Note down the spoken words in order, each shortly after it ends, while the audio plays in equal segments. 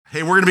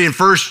Hey, we're going to be in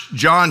 1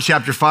 John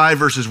chapter 5,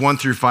 verses 1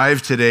 through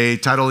 5 today,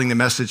 titling the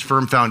message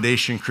Firm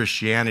Foundation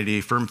Christianity,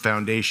 Firm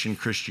Foundation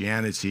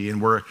Christianity.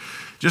 And we're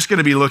just going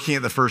to be looking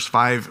at the first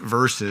 5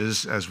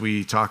 verses as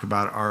we talk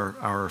about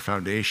our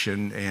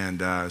foundation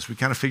and as we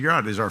kind of figure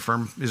out, is our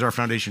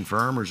foundation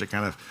firm or is it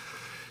kind of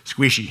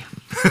squishy?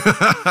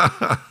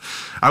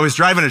 I was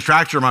driving a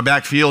tractor in my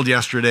back field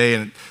yesterday,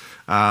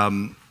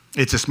 and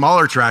it's a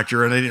smaller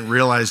tractor, and I didn't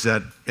realize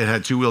that it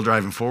had 2-wheel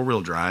drive and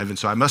 4-wheel drive, and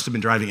so I must have been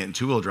driving it in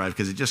 2-wheel drive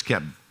because it just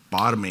kept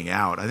bottoming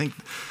out. I think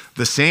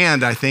the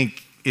sand, on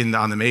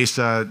the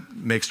mesa,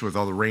 mixed with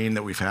all the rain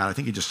that we've had, I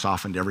think it just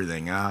softened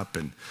everything up,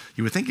 and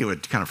you would think it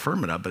would kind of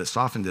firm it up, but it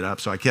softened it up,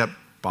 so I kept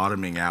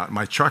bottoming out.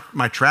 My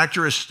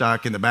tractor is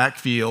stuck in the back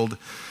field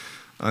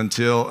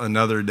until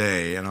another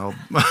day, and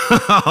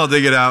I'll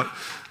dig it out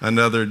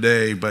another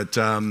day, but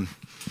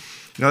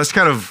that's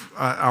kind of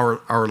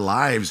our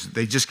lives.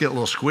 They just get a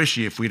little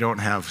squishy if we don't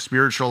have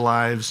spiritual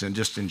lives, and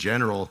just in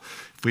general,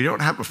 if we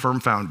don't have a firm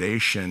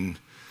foundation,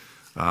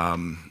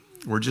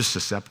 we're just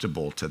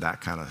susceptible to that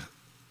kind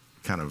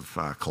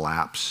of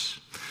collapse.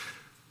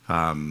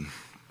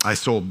 I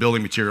sold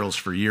building materials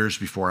for years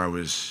before I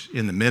was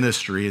in the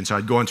ministry, and so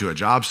I'd go into a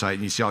job site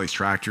and you see all these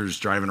tractors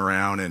driving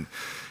around, and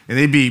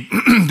they'd be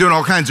doing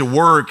all kinds of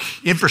work,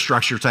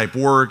 infrastructure type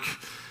work,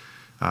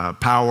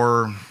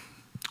 power,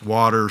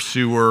 water,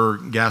 sewer,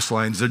 gas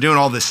lines. They're doing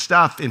all this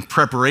stuff in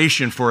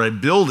preparation for a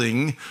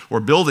building or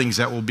buildings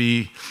that will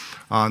be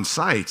on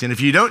site. And if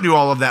you don't do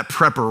all of that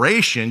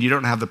preparation, you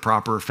don't have the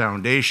proper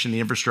foundation, the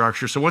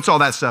infrastructure. So once all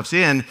that stuff's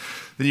in,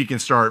 then you can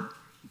start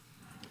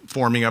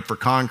forming up for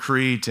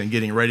concrete and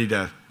getting ready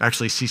to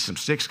actually see some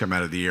sticks come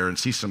out of the air and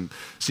see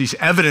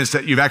evidence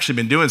that you've actually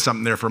been doing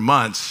something there for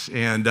months.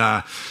 And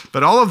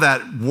but all of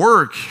that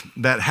work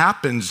that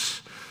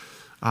happens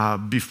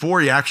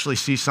before you actually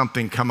see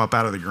something come up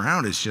out of the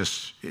ground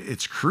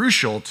it's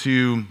crucial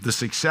to the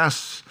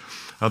success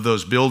of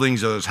those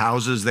buildings, of those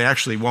houses. They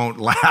actually won't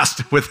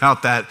last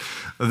without that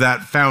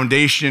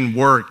foundation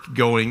work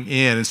going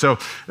in. And so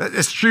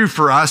it's true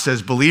for us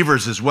as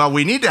believers as well.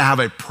 We need to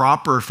have a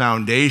proper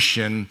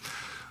foundation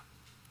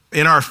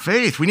in our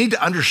faith. We need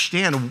to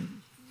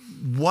understand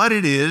what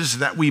it is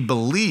that we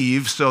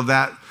believe so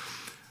that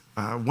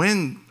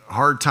when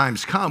hard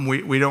times come,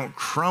 we don't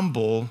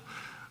crumble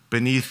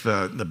beneath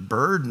the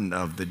burden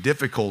of the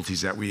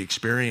difficulties that we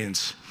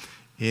experience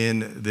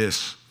in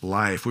this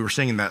life. We were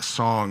singing that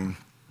song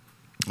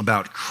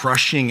about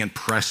crushing and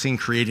pressing,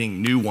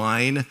 creating new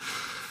wine,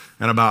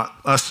 and about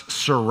us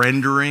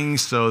surrendering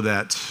so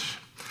that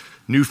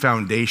new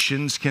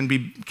foundations can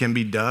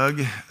be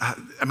dug.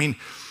 I mean,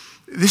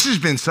 this has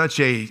been such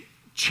a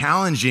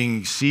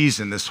challenging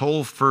season. This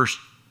whole first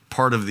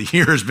part of the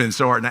year has been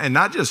so hard, and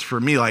not just for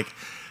me,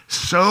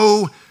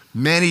 so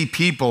many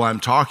people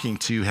I'm talking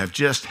to have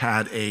just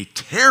had a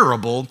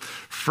terrible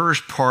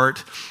first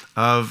part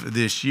of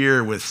this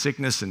year with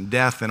sickness and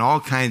death and all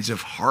kinds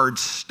of hard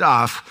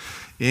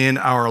stuff in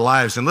our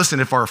lives. And listen,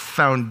 if our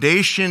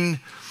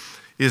foundation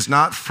is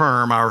not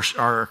firm,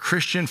 our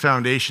Christian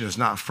foundation is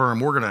not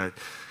firm, we're going to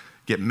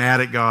get mad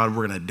at God,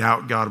 we're going to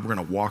doubt God, we're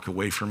going to walk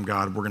away from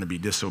God, we're going to be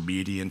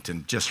disobedient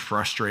and just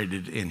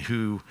frustrated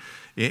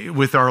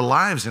with our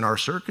lives and our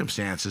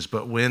circumstances.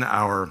 But when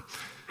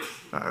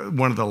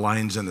one of the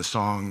lines in the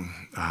song,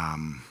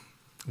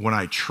 when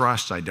I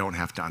trust, I don't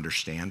have to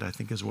understand, I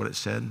think is what it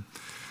said.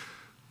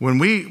 When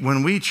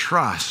we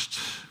trust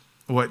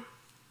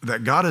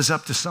that God is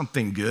up to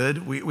something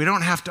good, we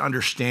don't have to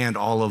understand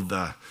all of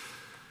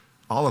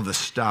the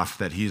stuff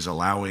that he's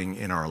allowing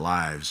in our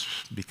lives,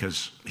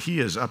 because he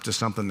is up to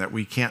something that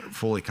we can't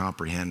fully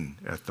comprehend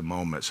at the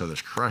moment. So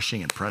there's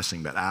crushing and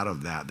pressing, but out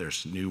of that,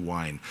 there's new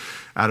wine.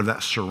 Out of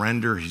that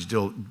surrender, he's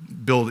still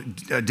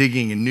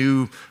digging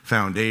new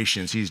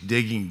foundations. He's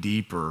digging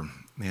deeper.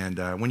 And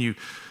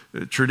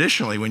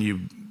traditionally, when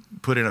you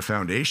put in a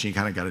foundation, you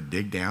kind of got to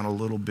dig down a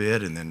little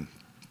bit and then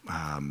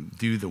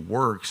do the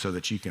work so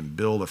that you can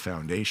build a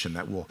foundation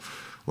that will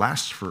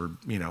last for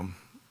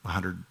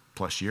 100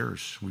 plus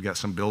years. We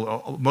got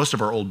most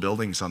of our old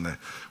buildings on the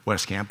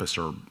West Campus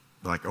are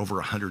like over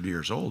 100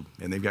 years old,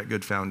 and they've got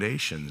good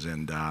foundations,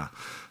 and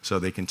so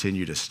they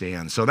continue to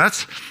stand. So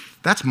that's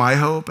my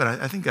hope, and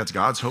I think that's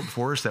God's hope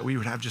for us, that we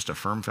would have just a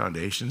firm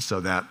foundation so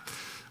that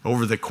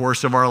over the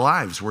course of our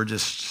lives, we're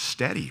just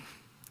steady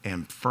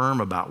and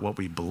firm about what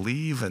we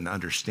believe and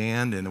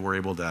understand, and we're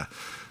able to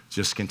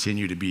just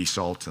continue to be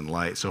salt and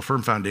light. So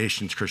firm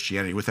foundations,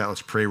 Christianity. With that,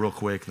 let's pray real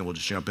quick, and then we'll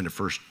just jump into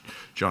 1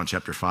 John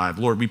chapter 5.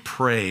 Lord, we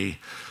pray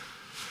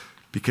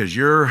because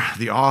you're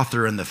the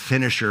author and the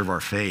finisher of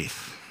our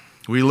faith.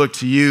 We look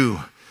to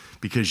you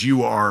because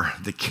you are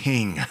the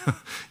King.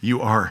 You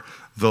are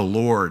the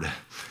Lord.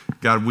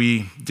 God,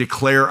 we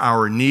declare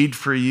our need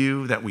for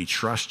you, that we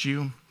trust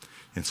you.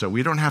 And so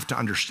we don't have to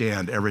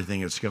understand everything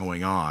that's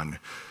going on.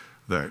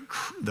 The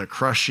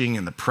crushing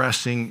and the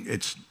pressing,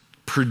 it's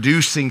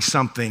producing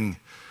something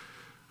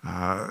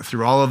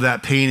through all of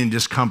that pain and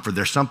discomfort.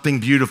 There's something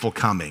beautiful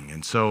coming.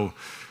 And so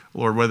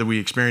Lord, whether we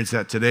experience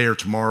that today or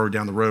tomorrow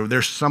down the road,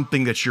 there's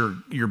something that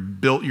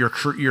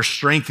you're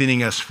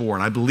strengthening us for.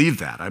 And I believe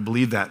that. I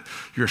believe that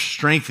you're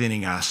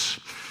strengthening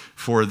us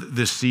for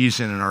this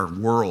season in our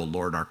world,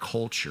 Lord, our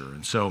culture.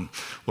 And so,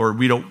 Lord,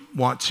 we don't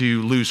want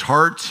to lose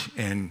heart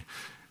and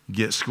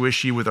get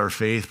squishy with our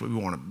faith, but we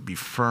want to be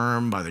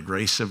firm by the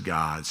grace of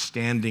God,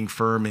 standing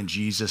firm in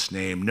Jesus'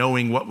 name,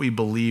 knowing what we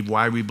believe,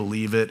 why we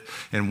believe it,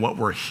 and what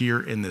we're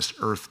here in this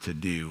earth to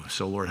do.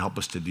 So, Lord, help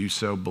us to do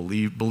so,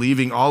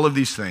 believing all of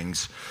these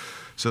things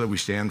so that we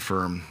stand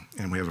firm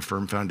and we have a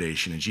firm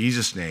foundation. In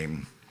Jesus'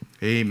 name,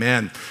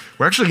 amen.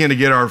 We're actually going to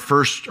get our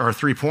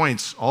 3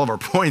 points, all of our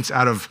points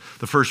out of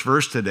the first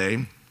verse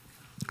today.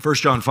 1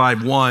 John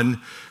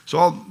 5:1. So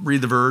I'll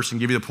read the verse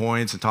and give you the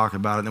points and talk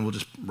about it, and then we'll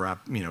just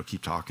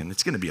keep talking.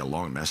 It's going to be a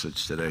long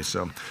message today.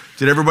 So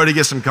did everybody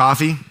get some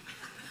coffee?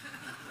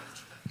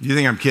 Do you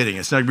think I'm kidding?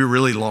 It's not going to be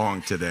really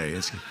long today.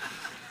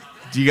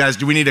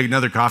 Do we need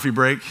another coffee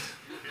break?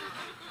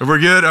 If we're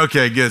good?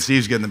 Okay, good.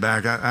 Steve's good in the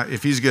back.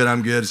 If he's good,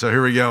 I'm good. So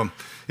here we go.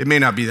 It may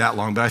not be that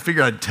long, but I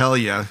figured I'd tell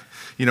you,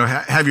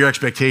 have your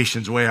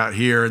expectations way out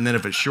here, and then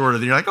if it's shorter,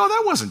 then you're like, oh,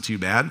 that wasn't too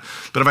bad.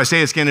 But if I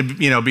say it's going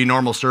to, be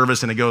normal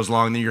service and it goes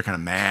long, then you're kind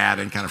of mad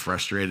and kind of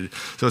frustrated.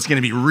 So it's going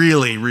to be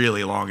really,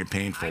 really long and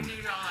painful.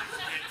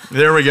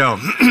 There we go.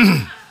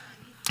 Here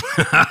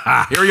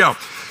we go.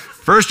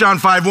 1 John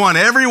 5:1.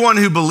 Everyone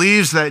who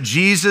believes that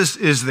Jesus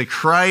is the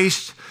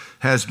Christ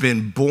has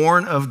been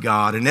born of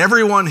God, and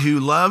everyone who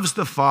loves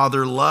the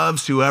Father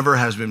loves whoever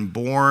has been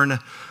born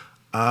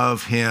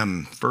of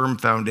him. Firm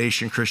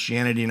foundation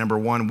Christianity. Number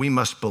 1, we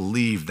must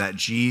believe that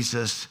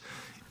Jesus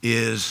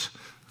is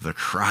the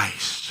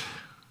Christ.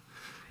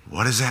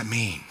 What does that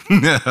mean?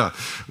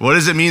 What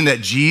does it mean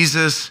that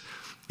Jesus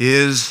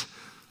is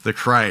the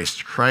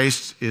Christ?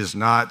 Christ is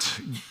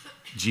not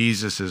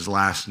Jesus'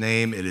 last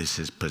name. It is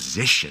his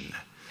position.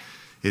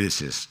 It is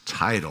his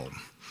title.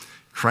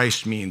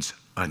 Christ means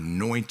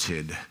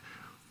anointed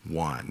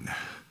one.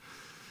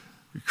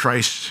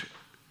 Christ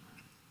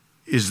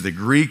is the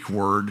Greek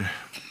word,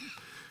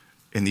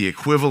 and the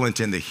equivalent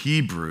in the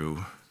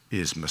Hebrew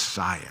is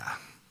Messiah.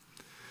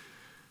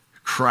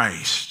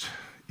 Christ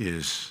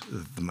is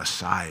the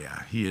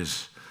Messiah. He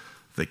is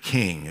the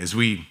King. As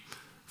we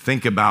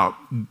think about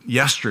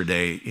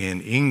yesterday in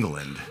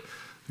England,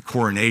 the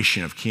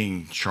coronation of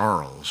King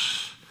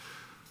Charles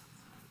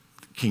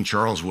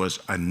was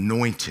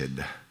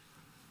anointed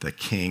the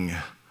King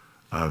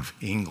of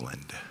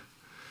England.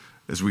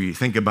 As we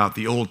think about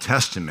the Old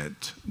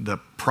Testament, the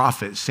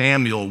prophet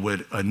Samuel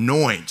would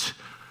anoint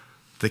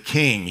the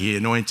king. He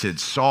anointed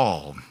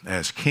Saul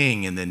as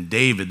king, and then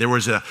David. There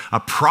was a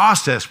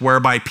process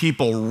whereby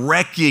people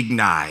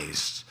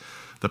recognized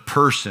the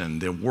person,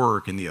 the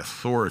work, and the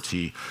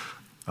authority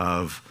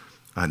of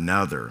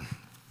another.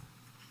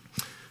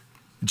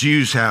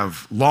 Jews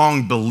have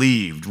long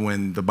believed,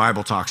 when the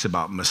Bible talks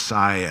about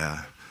Messiah,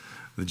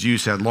 the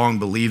Jews had long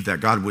believed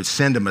that God would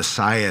send a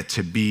Messiah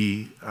to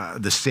be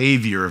the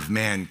Savior of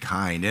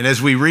mankind. And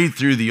as we read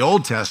through the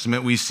Old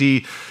Testament, we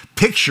see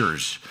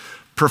pictures,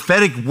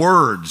 prophetic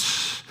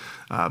words,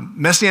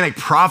 messianic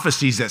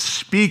prophecies that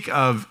speak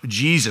of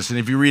Jesus. And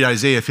if you read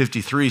Isaiah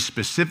 53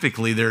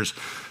 specifically, there's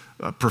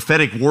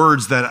prophetic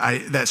words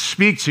that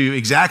speak to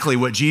exactly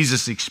what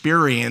Jesus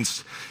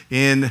experienced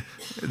in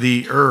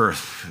the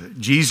earth.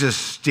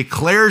 Jesus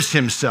declares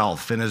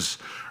himself in his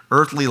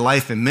earthly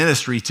life and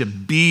ministry to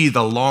be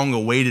the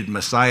long-awaited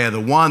Messiah,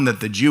 the one that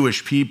the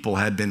Jewish people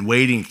had been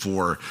waiting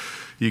for.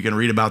 You can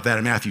read about that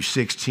in Matthew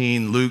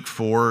 16, Luke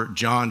 4,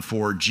 John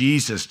 4.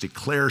 Jesus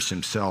declares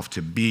himself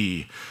to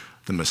be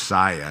the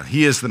Messiah.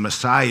 He is the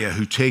Messiah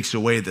who takes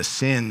away the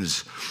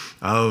sins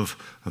of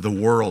the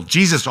world.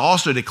 Jesus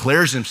also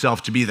declares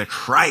himself to be the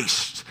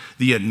Christ,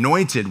 the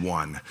anointed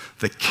one,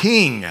 the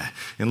King,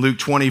 in Luke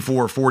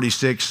 24,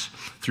 46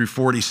 through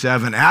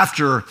 47.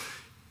 After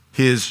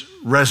his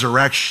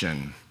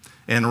resurrection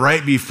and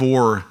right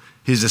before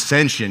his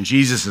ascension,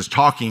 Jesus is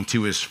talking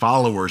to his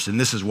followers, and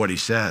this is what he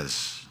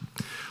says.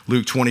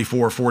 Luke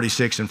 24,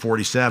 46 and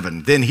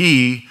 47. Then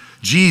he,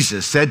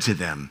 Jesus, said to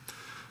them,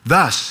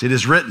 "Thus it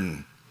is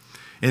written,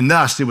 and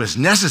thus it was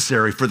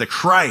necessary for the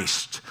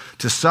Christ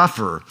to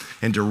suffer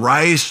and to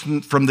rise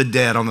from the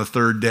dead on the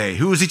third day."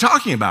 Who is he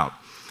talking about?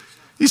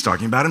 He's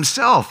talking about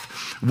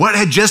himself. What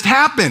had just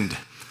happened?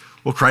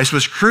 Well, Christ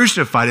was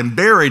crucified and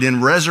buried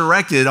and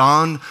resurrected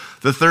on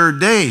the third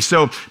day.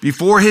 So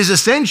before his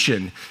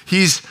ascension,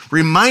 he's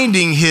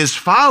reminding his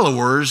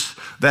followers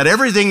that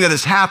everything that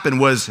has happened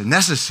was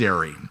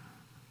necessary.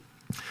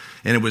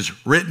 And it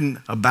was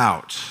written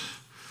about.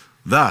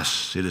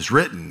 Thus it is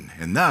written,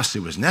 and thus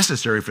it was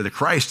necessary for the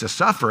Christ to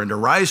suffer and to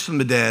rise from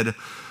the dead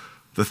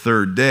the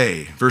third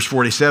day. Verse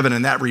 47,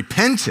 and that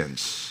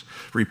repentance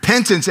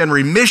and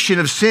remission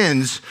of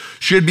sins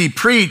should be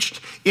preached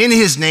in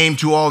his name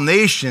to all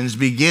nations,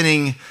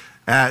 beginning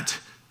at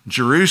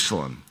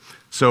Jerusalem.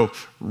 So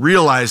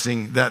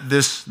realizing that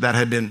this that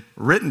had been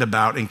written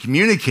about and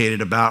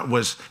communicated about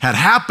had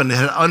happened,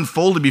 had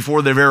unfolded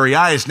before their very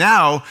eyes,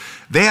 now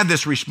they had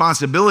this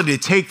responsibility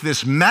to take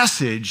this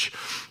message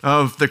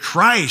of the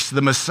Christ,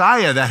 the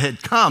Messiah that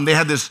had come. They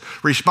had this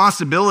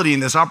responsibility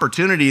and this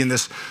opportunity and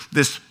this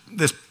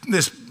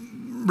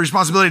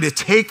responsibility to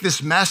take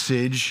this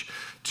message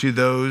to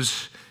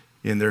those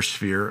in their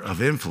sphere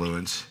of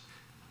influence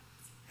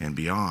and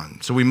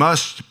beyond. So we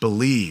must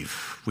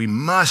believe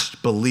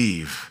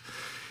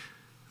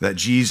that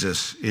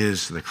Jesus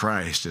is the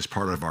Christ as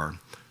part of our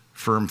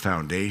firm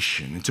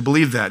foundation. And to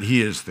believe that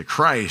he is the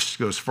Christ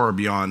goes far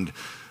beyond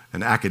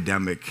an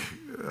academic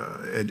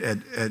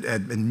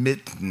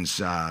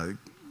admittance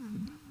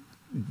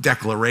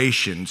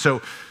declaration.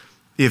 So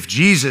if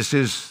Jesus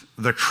is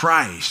the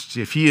Christ,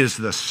 if he is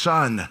the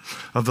Son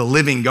of the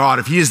living God,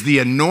 if he is the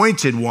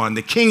anointed one,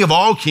 the King of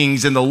all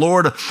kings and the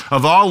Lord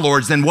of all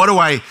lords, then what do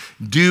I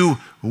do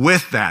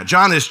with that?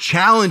 John is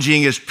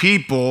challenging his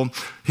people,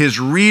 his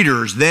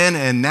readers then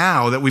and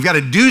now, that we've got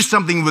to do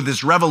something with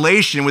this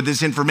revelation, with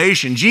this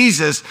information.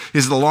 Jesus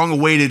is the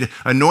long-awaited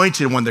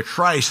anointed one, the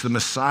Christ, the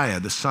Messiah,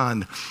 the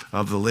Son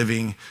of the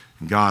living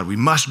God. We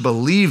must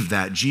believe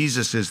that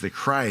Jesus is the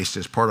Christ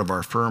as part of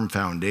our firm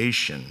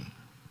foundation.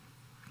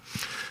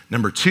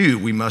 Number two,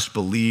 we must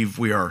believe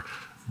we are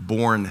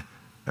born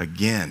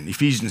again.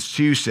 Ephesians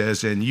 2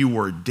 says, and you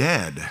were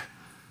dead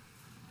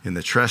in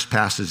the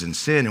trespasses and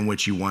sin in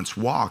which you once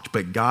walked,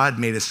 but God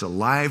made us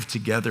alive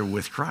together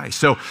with Christ.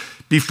 So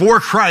before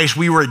Christ,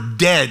 we were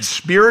dead,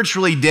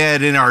 spiritually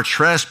dead in our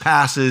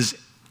trespasses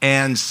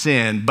and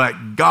sin,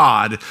 but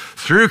God,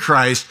 through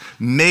Christ,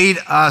 made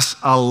us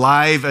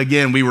alive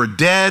again. We were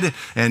dead,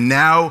 and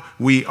now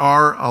we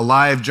are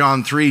alive.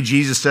 John 3,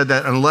 Jesus said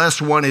that unless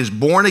one is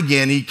born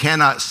again, he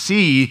cannot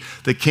see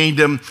the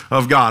kingdom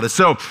of God. And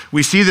so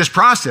we see this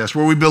process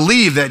where we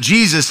believe that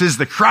Jesus is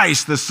the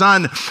Christ, the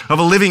Son of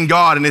a living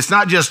God, and it's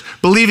not just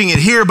believing it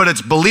here, but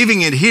it's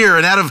believing it here,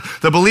 and out of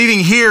the believing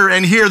here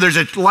and here, there's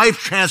a life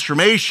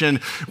transformation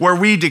where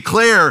we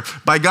declare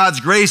by God's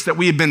grace that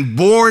we have been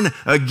born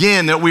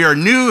again, that we are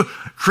new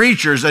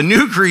creatures, a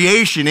new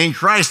creation in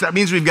Christ. That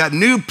means we've got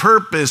new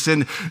purpose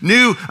and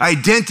new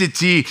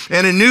identity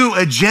and a new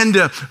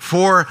agenda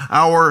for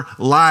our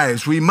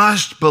lives. We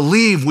must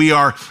believe we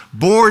are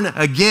born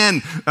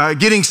again.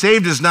 Getting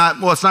saved is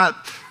it's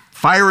not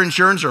fire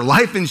insurance or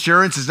life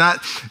insurance. It's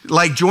not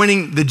like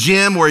joining the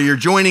gym where you're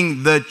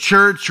joining the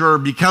church or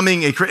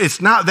becoming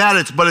it's not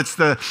that, but it's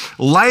the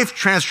life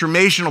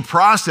transformational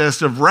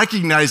process of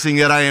recognizing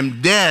that I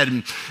am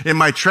dead in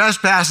my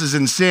trespasses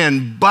and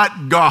sin,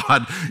 but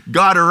God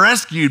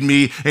rescued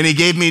me and he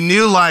gave me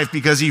new life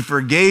because he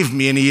forgave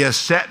me and he has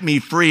set me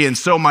free. And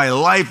so my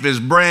life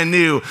is brand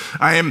new.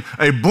 I am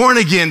a born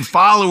again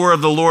follower of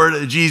the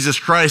Lord Jesus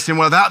Christ. And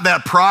without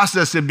that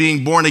process of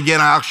being born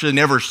again, I actually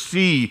never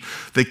see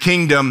the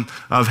kingdom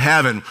of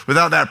heaven.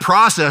 Without that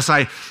process,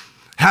 I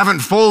haven't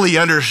fully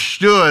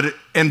understood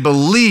and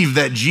believed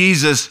that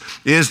Jesus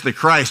is the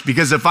Christ.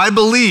 Because if I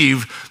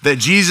believe that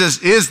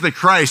Jesus is the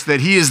Christ,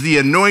 that he is the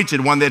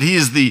anointed one, that he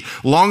is the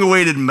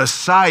long-awaited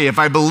Messiah, if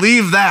I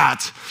believe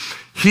that,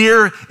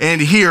 here and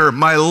here,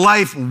 my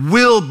life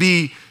will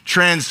be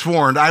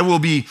transformed. I will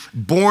be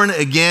born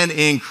again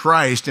in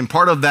Christ. And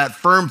part of that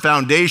firm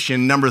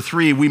foundation, number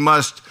three, we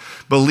must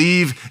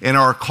believe in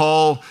our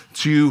call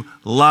to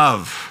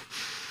love.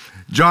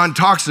 John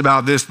talks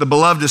about this, the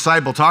beloved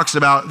disciple talks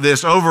about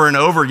this over and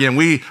over again.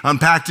 We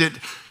unpacked it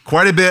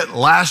quite a bit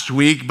last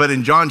week, but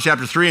in John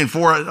chapter 3 and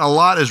 4, a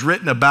lot is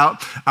written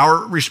about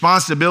our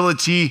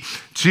responsibility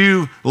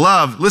to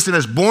love. Listen,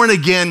 as born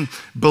again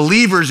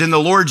believers in the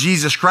Lord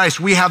Jesus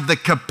Christ, we have the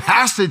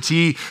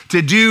capacity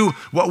to do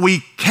what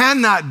we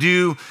cannot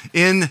do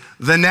in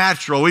the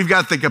natural. We've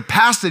got the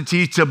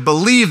capacity to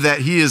believe that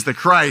he is the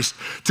Christ,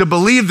 to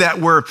believe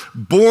that we're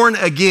born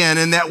again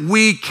and that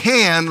we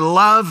can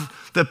love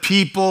the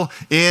people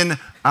in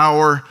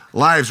our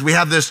lives. We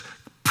have this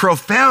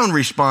profound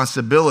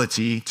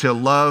responsibility to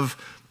love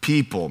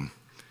people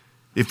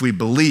if we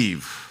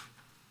believe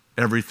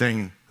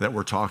everything that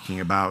we're talking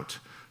about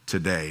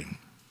today.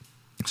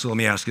 So let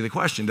me ask you the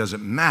question, does it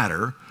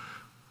matter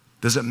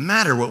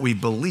what we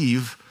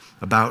believe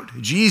about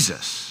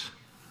Jesus?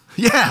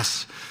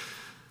 Yes.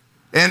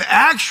 And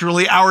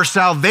actually, our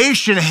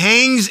salvation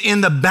hangs in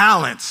the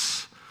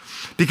balance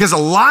because a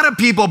lot of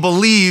people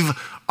believe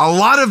a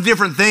lot of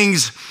different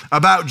things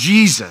about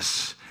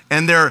Jesus,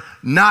 and they're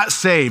not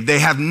saved. They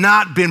have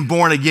not been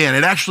born again.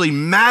 It actually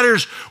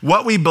matters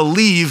what we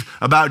believe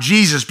about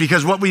Jesus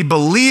because what we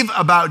believe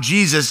about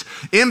Jesus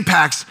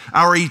impacts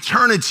our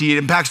eternity. It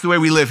impacts the way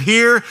we live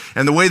here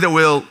and the way that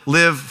we'll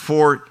live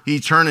for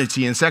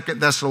eternity. In 2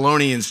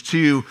 Thessalonians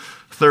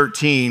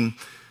 2:13,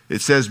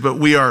 it says, but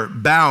we are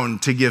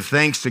bound to give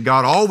thanks to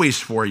God always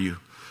for you,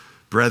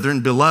 brethren,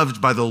 beloved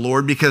by the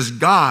Lord, because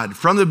God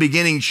from the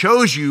beginning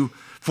chose you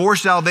for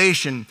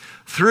salvation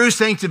through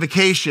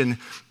sanctification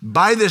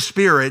by the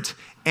Spirit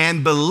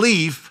and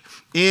belief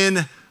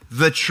in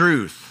the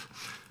truth.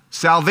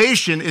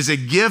 Salvation is a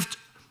gift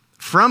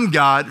from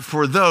God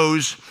for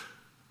those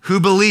who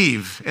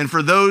believe and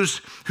for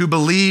those who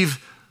believe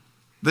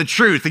the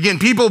truth. Again,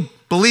 people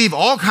believe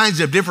all kinds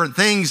of different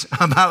things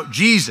about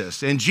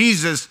Jesus, and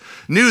Jesus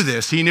knew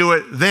this. He knew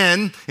it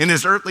then in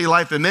his earthly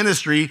life and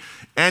ministry,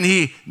 and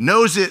he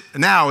knows it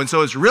now. And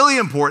so it's really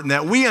important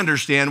that we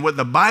understand what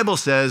the Bible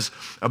says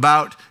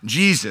about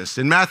Jesus.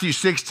 In Matthew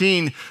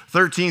 16,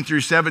 13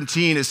 through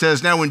 17, it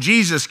says, "Now when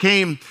Jesus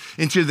came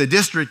into the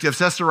district of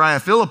Caesarea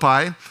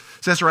Philippi,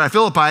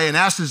 and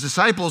asked his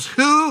disciples,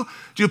 'Who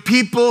do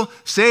people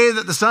say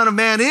that the Son of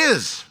Man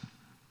is?'"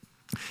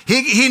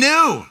 He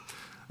knew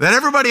that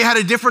everybody had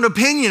a different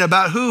opinion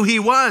about who he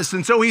was.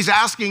 And so he's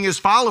asking his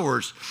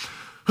followers,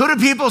 "Who do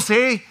people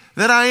say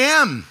that I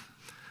am?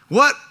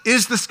 What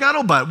is the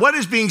scuttlebutt? What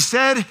is being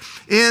said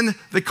in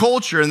the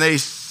culture?" And they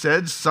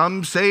said,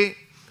 some say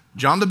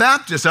John the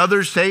Baptist,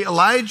 others say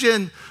Elijah,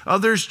 and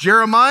others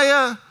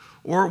Jeremiah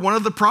or one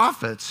of the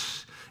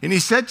prophets. And he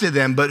said to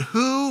them, "But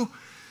who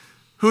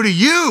do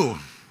you?"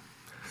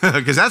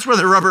 Because that's where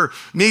the rubber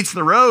meets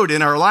the road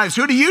in our lives.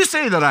 "Who do you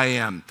say that I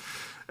am?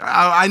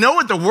 I know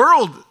what the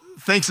world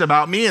thinks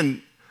about me and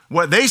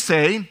what they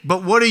say,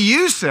 but what do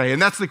you say?"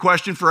 And that's the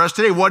question for us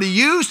today. What do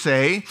you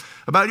say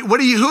about, who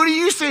do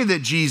you say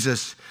that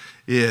Jesus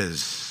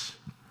is?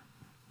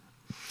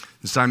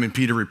 And Simon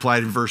Peter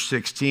replied in verse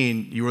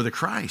 16, "You are the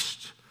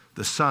Christ,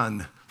 the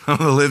Son of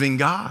the living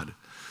God."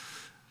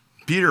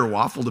 Peter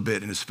waffled a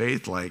bit in his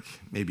faith, like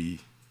maybe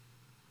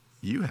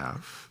you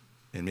have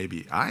and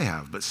maybe I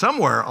have, but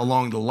somewhere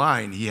along the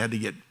line, he had to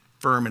get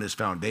firm in his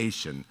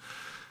foundation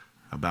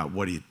about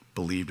what he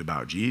believed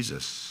about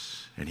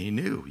Jesus. And he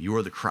knew, you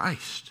are the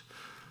Christ,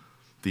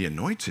 the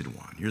anointed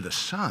one. You're the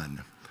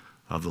Son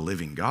of the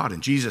living God.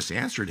 And Jesus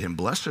answered him,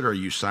 "Blessed are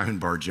you, Simon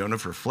Bar-Jonah,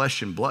 for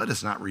flesh and blood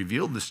has not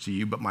revealed this to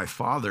you, but my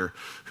Father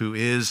who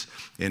is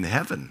in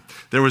heaven."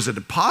 There was a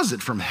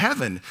deposit from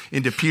heaven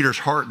into Peter's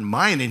heart and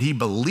mind, and he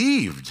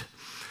believed.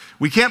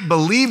 We can't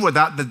believe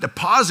without the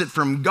deposit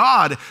from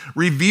God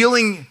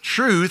revealing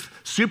truth,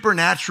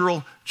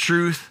 supernatural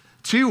truth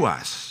to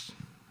us.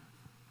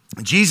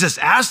 Jesus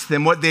asked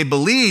them what they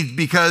believed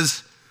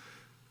because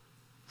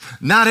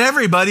not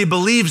everybody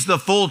believes the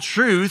full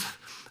truth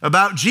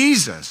about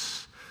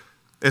Jesus.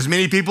 As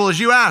many people as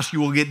you ask, you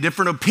will get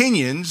different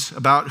opinions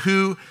about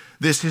who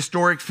this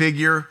historic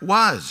figure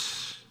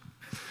was.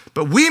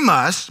 But we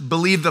must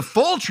believe the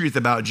full truth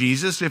about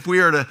Jesus if we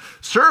are to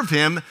serve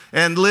him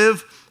and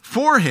live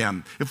for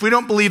him. If we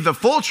don't believe the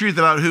full truth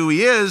about who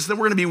he is, then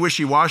we're going to be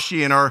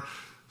wishy-washy in our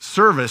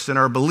service and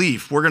our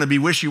belief. We're going to be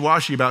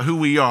wishy-washy about who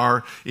we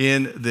are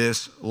in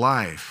this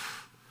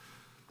life.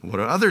 What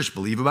do others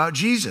believe about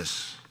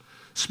Jesus?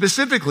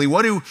 Specifically,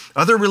 what do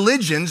other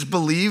religions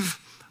believe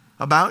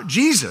about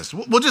Jesus?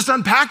 We'll just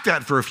unpack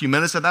that for a few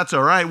minutes, if that's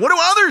all right. What do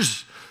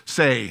others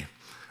say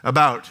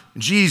about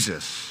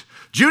Jesus?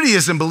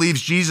 Judaism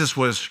believes Jesus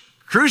was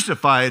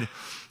crucified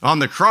on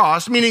the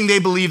cross, meaning they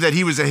believe that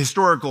he was a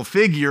historical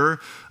figure,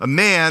 a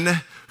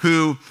man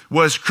who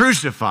was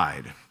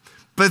crucified.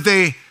 But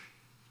they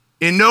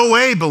in no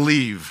way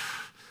believe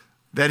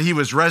that he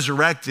was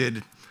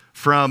resurrected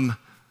from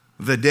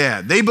the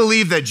dead. They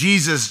believe that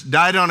Jesus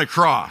died on a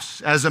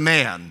cross as a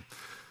man,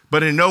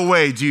 but in no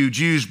way do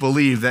Jews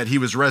believe that he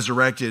was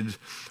resurrected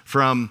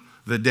from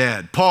the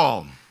dead.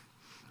 Paul,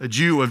 a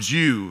Jew of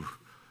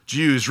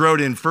Jews, wrote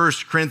in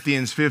 1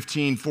 Corinthians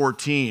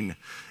 15:14,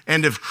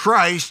 "And if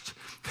Christ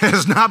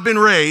has not been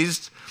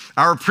raised,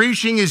 our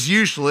preaching is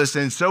useless,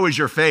 and so is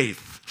your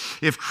faith."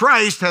 If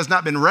Christ has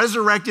not been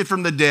resurrected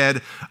from the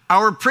dead,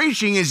 our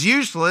preaching is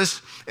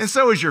useless, and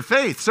so is your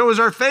faith. So is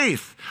our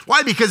faith.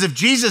 Why? Because if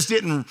Jesus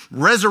didn't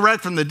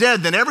resurrect from the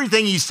dead, then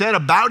everything he said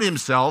about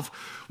himself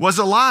was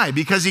a lie,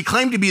 because he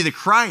claimed to be the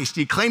Christ.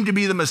 He claimed to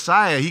be the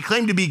Messiah. He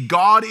claimed to be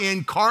God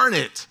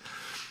incarnate.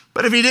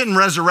 But if he didn't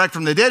resurrect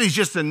from the dead, he's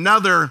just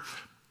another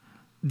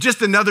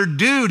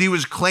dude. He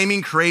was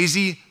claiming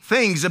crazy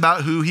things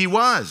about who he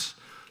was.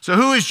 So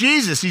who is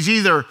Jesus? He's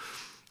either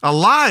a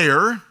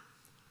liar,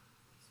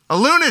 a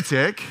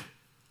lunatic,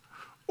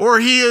 or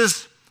he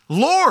is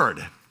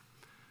Lord.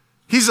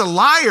 He's a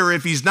liar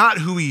if he's not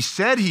who he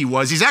said he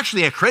was. He's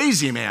actually a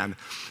crazy man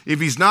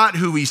if he's not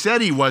who he said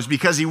he was,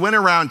 because he went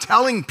around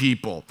telling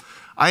people,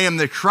 "I am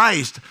the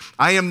Christ,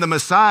 I am the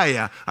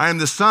Messiah, I am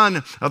the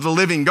Son of the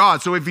living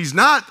God." So if he's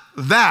not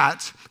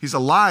that, he's a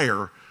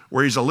liar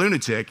or he's a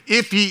lunatic.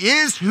 If he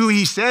is who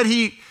he said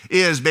he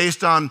is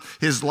based on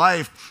his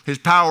life, his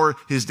power,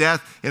 his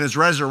death, and his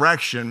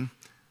resurrection,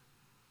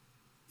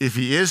 if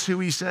he is who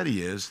he said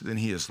he is, then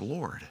he is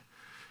Lord,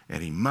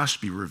 and he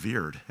must be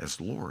revered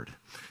as Lord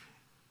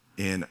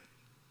in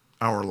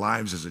our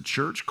lives as a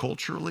church,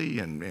 culturally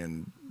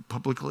and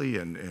publicly,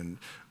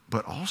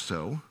 but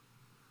also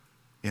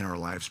in our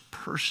lives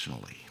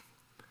personally.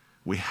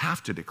 We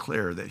have to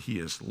declare that he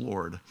is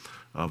Lord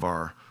of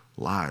our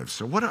lives.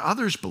 So what do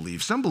others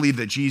believe? Some believe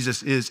that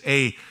Jesus is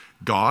a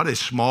God, a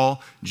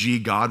small g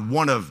God,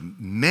 one of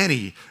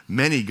many,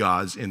 many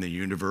gods in the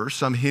universe.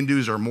 Some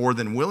Hindus are more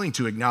than willing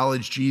to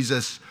acknowledge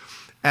Jesus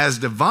as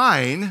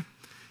divine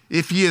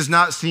if he is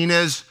not seen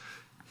as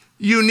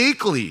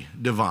uniquely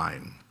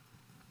divine.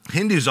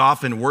 Hindus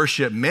often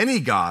worship many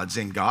gods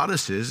and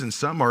goddesses, and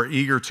some are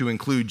eager to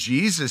include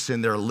Jesus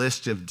in their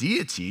list of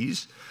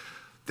deities.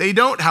 They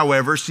don't,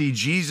 however, see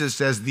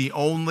Jesus as the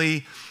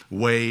only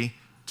way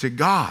to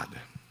God.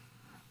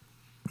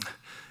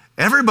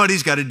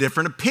 Everybody's got a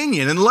different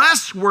opinion,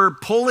 unless we're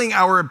pulling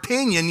our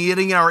opinion,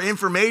 getting our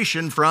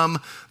information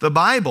from the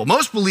Bible.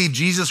 Most believe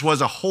Jesus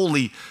was a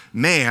holy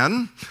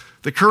man.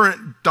 The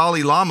current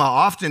Dalai Lama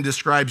often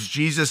describes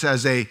Jesus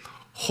as a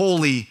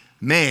holy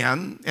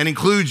man and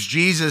includes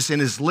Jesus in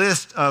his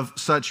list of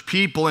such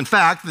people. In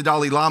fact, the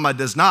Dalai Lama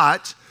does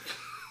not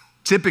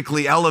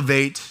typically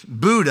elevate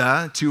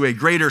Buddha to a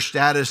greater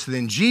status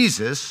than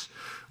Jesus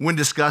when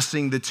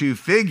discussing the two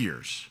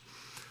figures.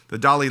 The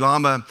Dalai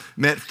Lama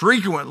met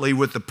frequently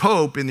with the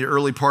Pope in the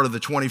early part of the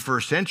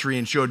 21st century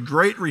and showed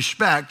great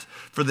respect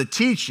for the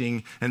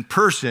teaching and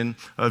person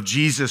of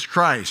Jesus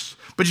Christ.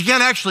 But you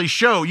can't actually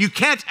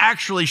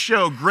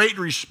show great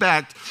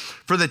respect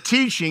for the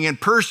teaching and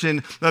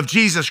person of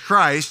Jesus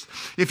Christ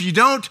if you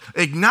don't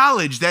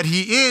acknowledge that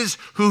he is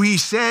who he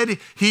said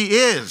he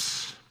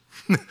is.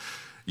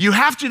 You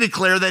have to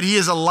declare that he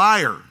is a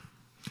liar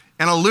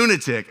and a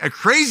lunatic, a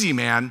crazy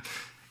man.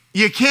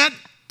 You can't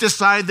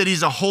decide that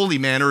he's a holy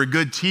man or a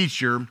good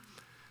teacher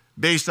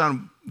based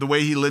on the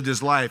way he lived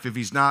his life if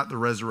he's not the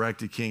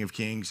resurrected King of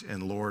Kings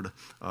and Lord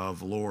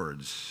of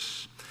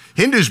Lords.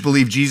 Hindus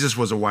believe Jesus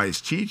was a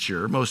wise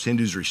teacher. Most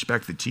Hindus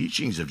respect the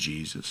teachings of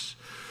Jesus,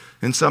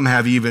 and some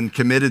have even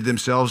committed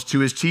themselves to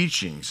his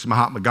teachings.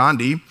 Mahatma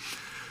Gandhi,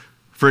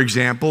 for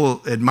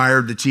example,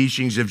 admired the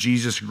teachings of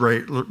Jesus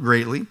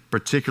greatly,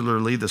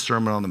 particularly the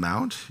Sermon on the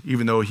Mount,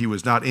 even though he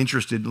was not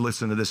interested,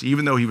 listen to this,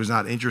 even though he was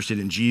not interested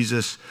in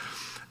Jesus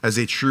as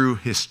a true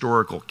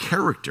historical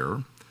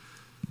character.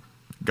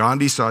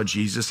 Gandhi saw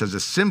Jesus as a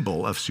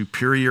symbol of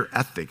superior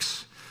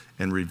ethics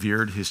and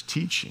revered his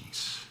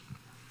teachings.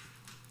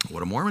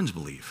 What do Mormons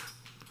believe?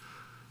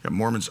 We've got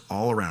Mormons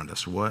all around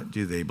us. What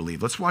do they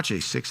believe? Let's watch a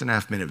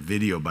 6.5-minute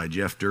video by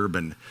Jeff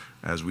Durbin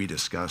as we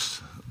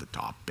discuss the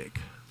topic.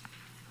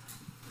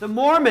 The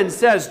Mormon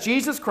says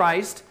Jesus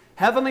Christ,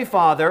 Heavenly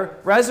Father,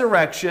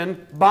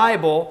 resurrection,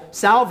 Bible,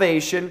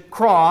 salvation,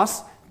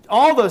 cross,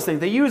 all those things.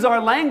 They use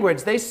our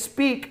language. They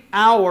speak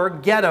our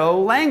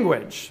ghetto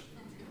language.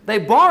 They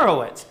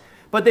borrow it,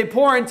 but they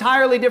pour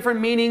entirely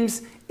different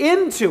meanings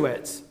into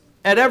it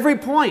at every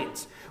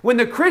point. When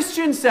the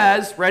Christian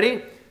says,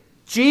 ready,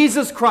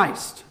 Jesus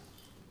Christ,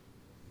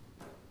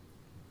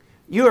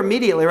 you are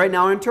immediately right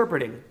now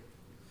interpreting.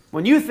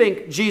 When you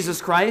think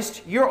Jesus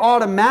Christ, you're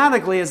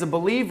automatically, as a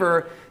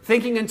believer,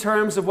 thinking in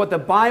terms of what the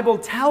Bible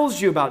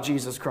tells you about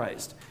Jesus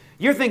Christ.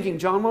 You're thinking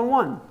John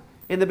 1:1.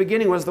 In the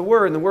beginning was the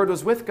Word, and the Word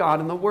was with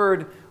God, and the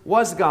Word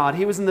was God.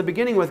 He was in the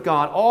beginning with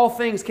God. All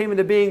things came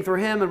into being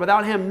through Him, and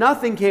without Him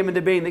nothing came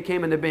into being that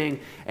came into being.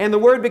 And the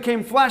Word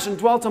became flesh and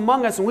dwelt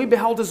among us, and we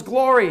beheld His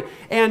glory.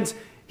 And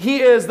He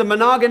is the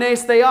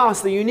monogenes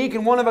theos, the unique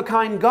and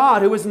one-of-a-kind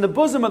God who is in the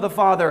bosom of the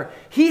Father.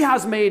 He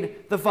has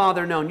made the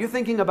Father known. You're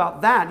thinking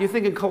about that. You're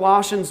thinking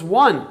Colossians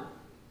 1.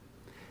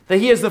 That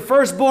He is the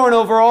firstborn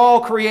over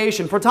all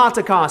creation.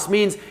 Prototokos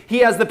means He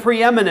has the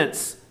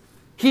preeminence.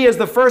 He is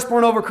the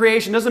firstborn over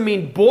creation. Doesn't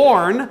mean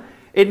born.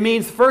 It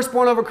means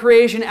firstborn over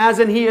creation as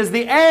in He is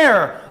the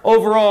heir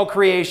over all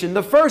creation.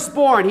 The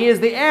firstborn, He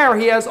is the heir.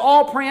 He has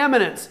all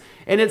preeminence.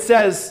 And it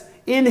says,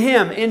 in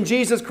Him, in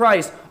Jesus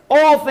Christ,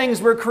 all things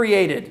were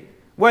created,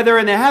 whether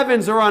in the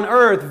heavens or on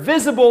earth,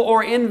 visible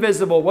or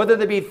invisible, whether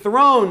they be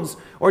thrones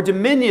or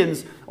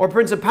dominions or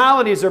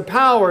principalities or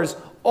powers,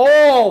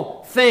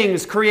 all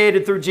things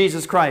created through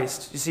Jesus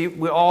Christ. You see,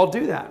 we all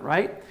do that,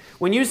 right?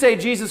 When you say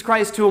Jesus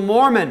Christ to a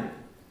Mormon,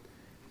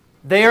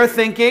 they are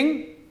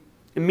thinking,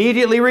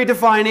 immediately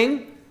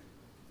redefining,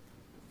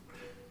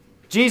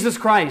 Jesus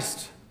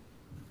Christ,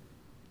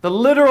 the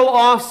literal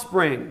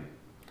offspring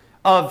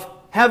of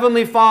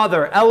Heavenly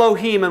Father,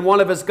 Elohim, and one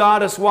of His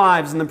goddess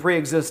wives in the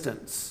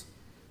pre-existence.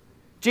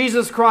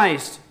 Jesus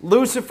Christ,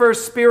 Lucifer's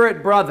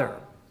spirit brother,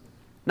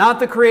 not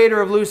the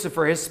creator of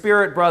Lucifer, his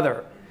spirit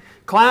brother.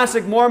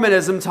 Classic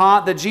Mormonism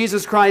taught that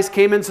Jesus Christ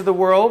came into the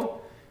world,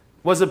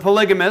 was a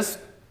polygamist.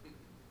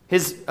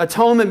 His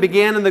atonement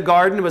began in the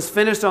garden, was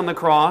finished on the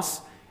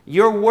cross.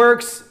 Your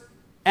works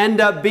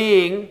end up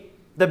being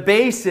the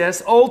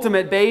basis,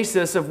 ultimate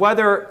basis of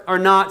whether or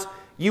not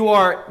you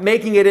are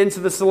making it into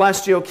the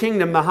celestial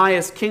kingdom, the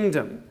highest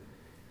kingdom.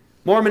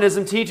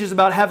 Mormonism teaches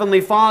about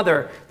Heavenly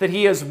Father, that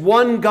He is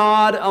one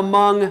God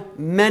among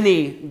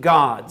many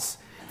gods.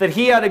 That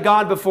He had a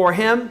God before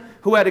Him,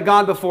 who had a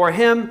God before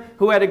Him,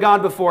 who had a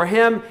God before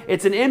Him.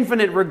 It's an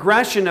infinite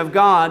regression of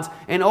gods,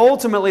 and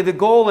ultimately the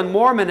goal in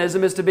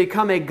Mormonism is to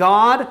become a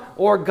god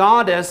or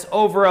goddess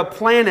over a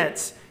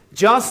planet,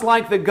 just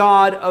like the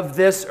God of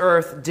this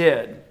earth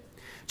did.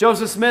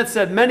 Joseph Smith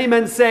said, many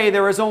men say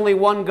there is only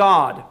one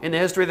God in the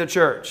history of the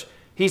church.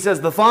 He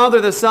says the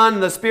Father, the Son,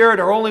 and the Spirit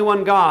are only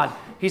one God.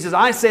 He says,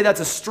 I say that's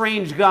a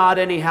strange God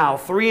anyhow.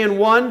 3 in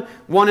 1,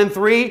 1 in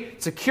 3.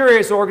 It's a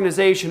curious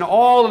organization,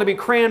 all to be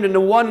crammed into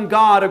one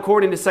God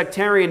according to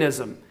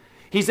sectarianism.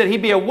 He said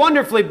he'd be a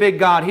wonderfully big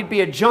God. He'd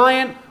be a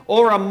giant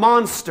or a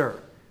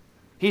monster.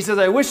 He says,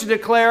 I wish to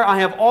declare I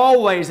have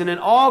always and in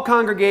all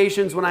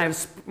congregations when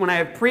I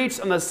have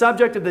preached on the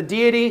subject of the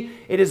deity,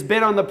 it has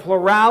been on the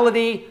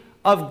plurality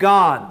of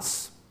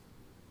gods.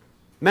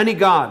 Many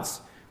gods.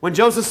 When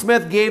Joseph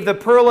Smith gave the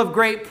Pearl of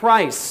Great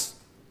Price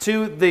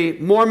to the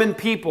Mormon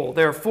people,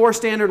 there are 4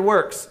 standard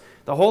works: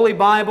 the Holy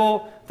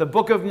Bible, the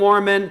Book of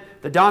Mormon,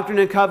 the Doctrine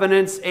and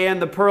Covenants, and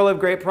the Pearl of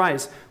Great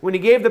Price. When he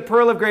gave the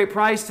Pearl of Great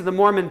Price to the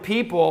Mormon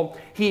people,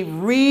 he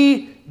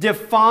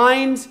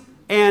redefined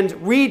and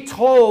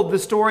retold the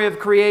story of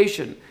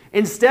creation.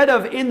 Instead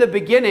of in the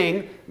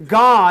beginning,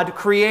 God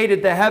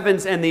created the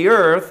heavens and the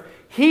earth,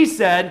 he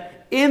said,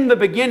 in the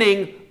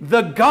beginning,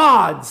 the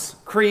gods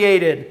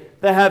created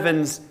the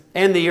heavens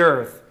and the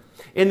earth.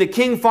 In the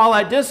King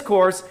Follett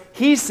Discourse,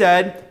 he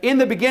said, in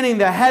the beginning,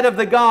 the head of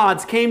the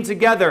gods came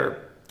together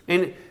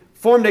and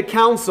formed a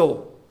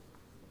council.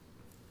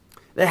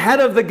 The head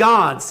of the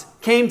gods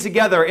came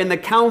together in the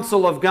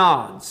council of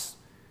gods.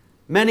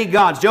 Many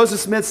gods. Joseph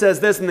Smith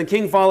says this in the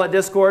King Follett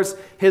Discourse,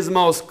 his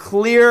most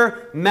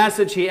clear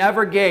message he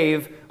ever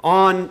gave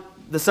on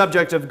the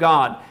subject of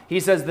God. He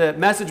says the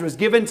message was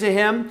given to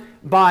him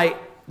by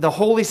the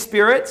Holy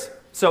Spirit.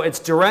 So it's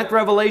direct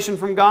revelation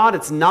from God.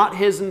 It's not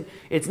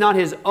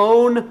his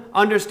own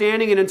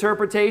understanding and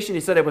interpretation.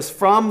 He said it was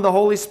from the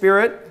Holy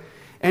Spirit.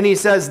 And he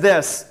says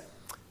this,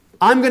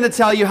 I'm going to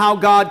tell you how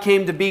God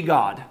came to be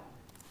God.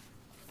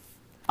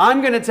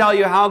 I'm going to tell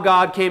you how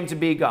God came to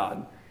be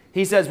God.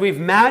 He says, we've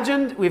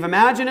imagined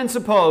and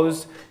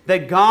supposed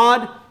that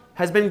God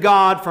has been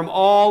God from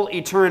all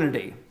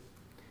eternity.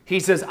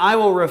 He says, I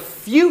will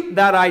refute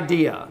that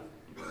idea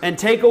and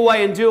take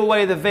away and do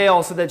away the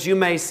veil so that you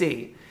may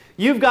see.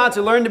 You've got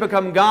to learn to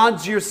become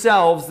gods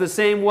yourselves the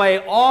same way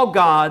all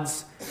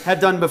gods have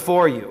done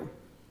before you.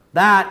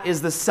 That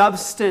is the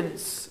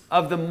substance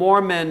of the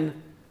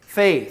Mormon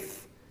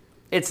faith.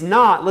 It's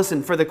not,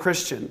 listen, for the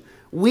Christian.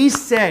 We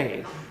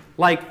say,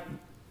 like,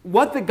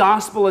 what the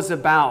gospel is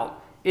about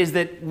is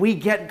that we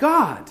get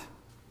God.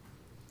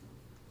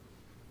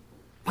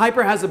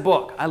 Piper has a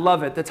book. I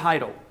love it, the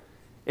title.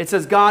 It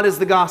says, God is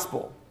the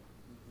gospel.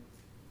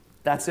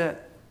 That's it.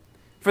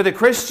 For the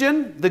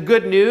Christian, the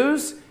good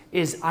news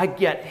is I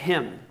get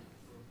Him.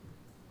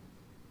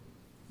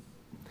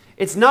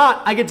 It's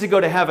not, I get to go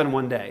to heaven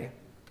one day.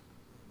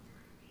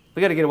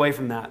 We got to get away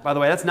from that. By the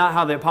way, that's not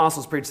how the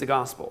apostles preach the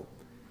gospel.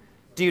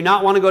 Do you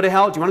not want to go to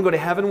hell? Do you want to go to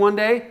heaven one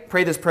day?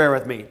 Pray this prayer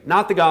with me.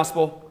 Not the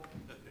gospel.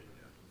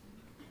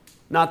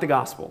 Not the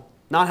gospel.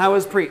 Not how it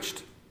was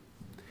preached.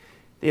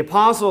 The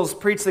apostles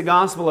preached the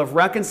gospel of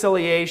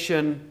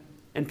reconciliation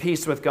and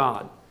peace with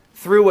God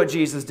through what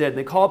Jesus did.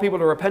 They call people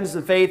to repentance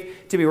and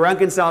faith to be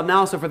reconciled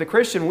now. So for the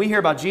Christian, we hear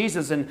about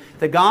Jesus and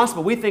the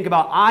gospel. We think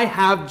about, I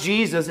have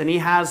Jesus and He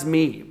has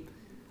me.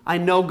 I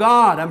know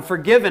God. I'm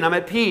forgiven. I'm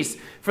at peace.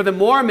 For the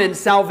Mormon,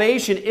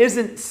 salvation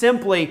isn't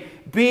simply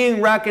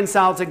being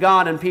reconciled to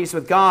God and peace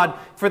with God.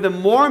 For the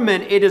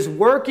Mormon, it is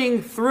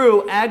working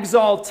through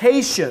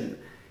exaltation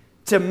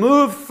to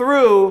move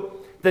through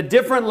the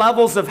different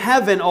levels of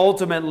heaven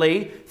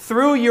ultimately,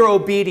 through your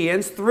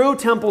obedience, through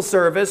temple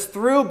service,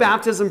 through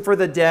baptism for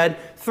the dead,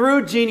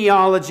 through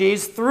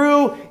genealogies,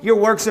 through your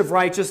works of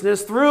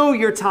righteousness, through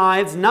your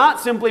tithes, not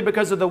simply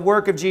because of the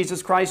work of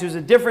Jesus Christ, who's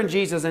a different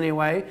Jesus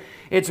anyway.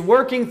 It's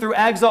working through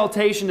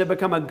exaltation to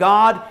become a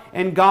god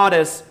and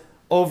goddess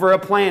over a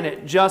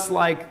planet, just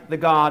like the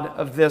God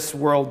of this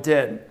world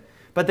did.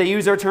 But they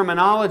use our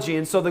terminology.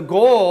 And so the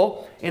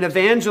goal in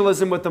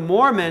evangelism with the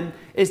Mormon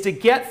is to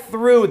get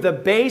through the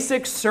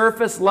basic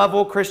surface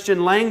level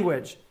Christian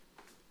language.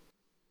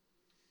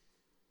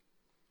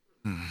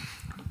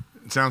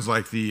 It sounds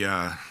like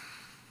the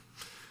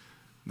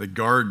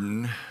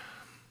garden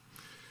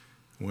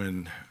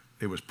when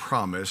it was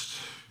promised,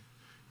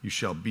 you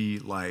shall be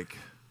like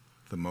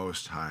the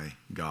Most High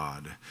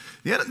God.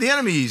 The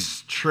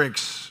enemy's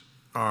tricks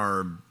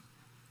are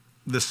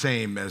the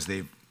same as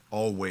they've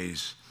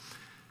always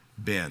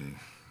been.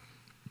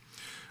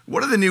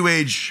 What do the New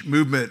Age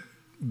movement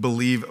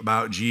believe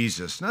about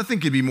Jesus?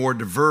 Nothing could be more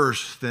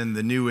diverse than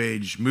the New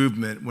Age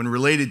movement when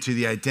related to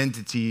the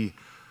identity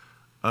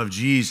of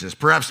Jesus.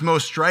 Perhaps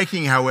most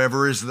striking,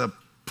 however, is the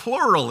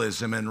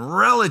pluralism and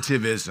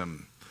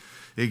relativism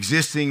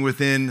existing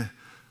within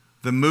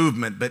the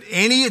movement. But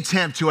any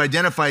attempt to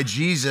identify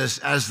Jesus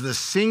as the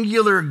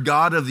singular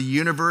God of the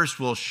universe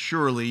will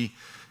surely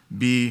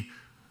be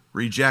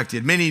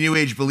rejected. Many New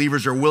Age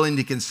believers are willing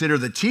to consider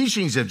the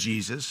teachings of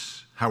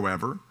Jesus,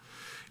 however,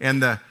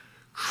 and the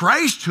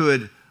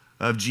Christhood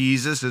of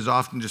Jesus is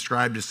often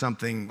described as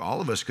something all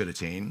of us could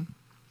attain.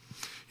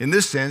 In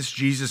this sense,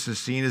 Jesus is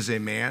seen as a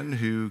man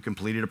who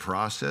completed a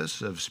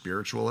process of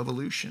spiritual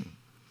evolution,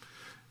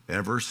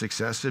 ever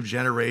successive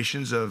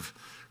generations of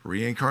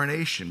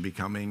reincarnation,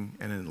 becoming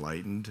an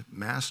enlightened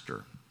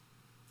master.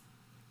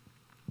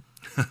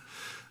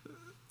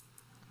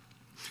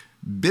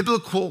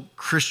 Biblical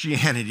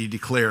Christianity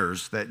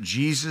declares that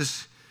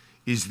Jesus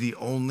is the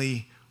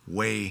only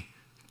way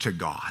to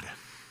God.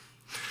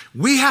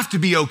 We have to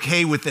be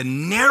okay with the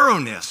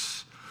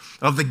narrowness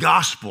of the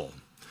gospel.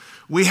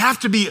 We have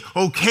to be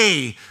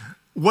okay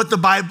what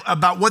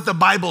the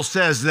Bible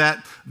says,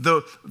 that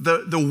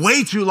the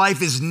way to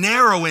life is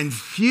narrow and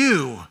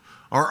few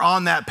are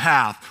on that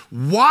path.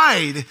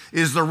 Wide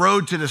is the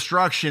road to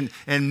destruction,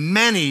 and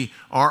many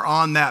are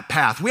on that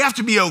path. We have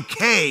to be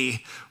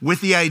okay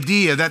with the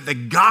idea that the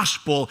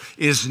gospel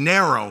is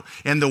narrow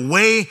and the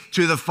way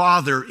to the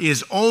Father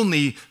is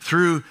only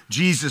through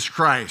Jesus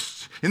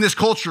Christ. In this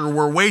culture,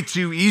 we're way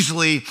too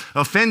easily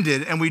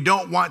offended, and we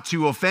don't want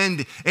to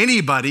offend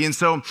anybody. And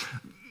so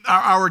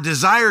our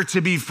desire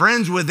to be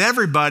friends with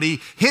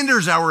everybody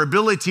hinders our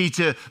ability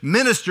to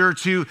minister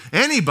to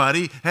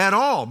anybody at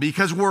all,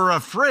 because we're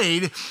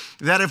afraid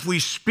that if we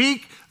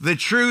speak the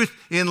truth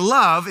in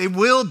love, it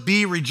will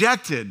be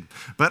rejected.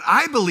 But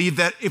I believe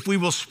that if we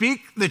will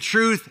speak the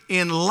truth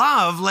in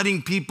love,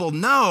 letting people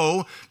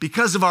know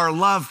because of our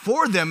love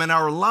for them and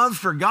our love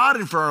for God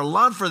and for our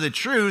love for the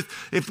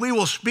truth, if we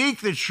will speak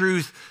the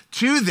truth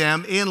to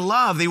them in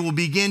love, they will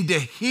begin to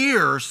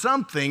hear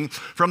something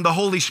from the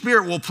Holy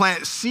Spirit. Will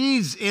plant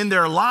seeds in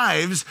their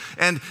lives.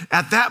 And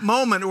at that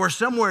moment or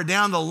somewhere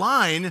down the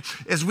line,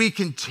 as we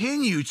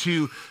continue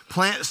to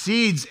plant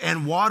seeds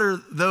and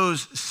water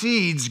those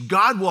seeds,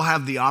 God will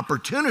have the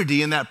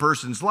opportunity in that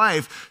person's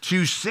life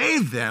to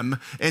save them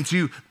and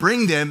to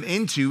bring them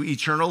into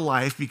eternal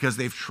life because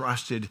they've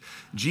trusted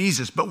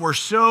Jesus. But we're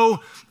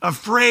so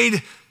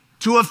afraid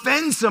to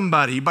offend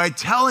somebody by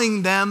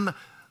telling them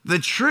the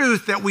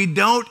truth that we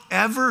don't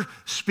ever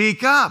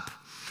speak up.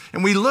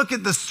 And we look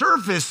at the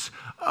surface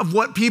of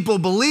what people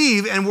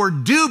believe, and we're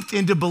duped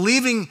into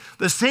believing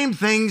the same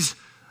things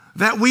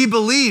that we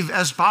believe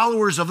as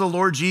followers of the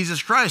Lord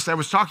Jesus Christ. I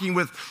was talking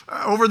with,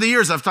 over the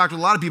years, I've talked to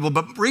a lot of people,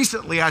 but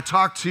recently I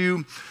talked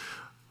to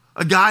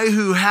a guy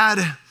who had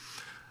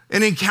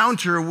an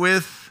encounter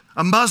with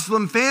a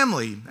Muslim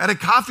family at a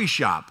coffee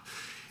shop.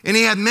 And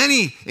he had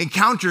many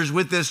encounters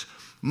with this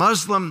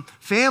Muslim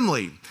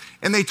family.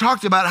 And they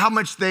talked about how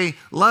much they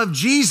love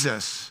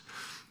Jesus.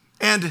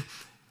 And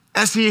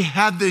as he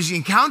had these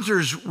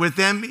encounters with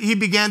them, he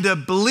began to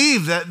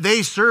believe that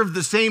they served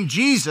the same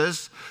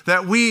Jesus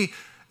that we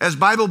as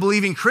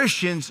Bible-believing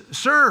Christians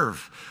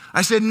serve.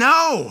 I said,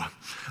 no.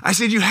 I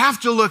said, you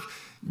have to look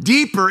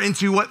deeper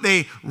into what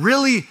they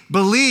really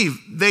believe.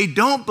 They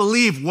don't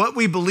believe what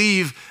we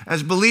believe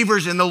as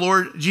believers in the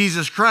Lord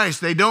Jesus Christ.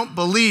 They don't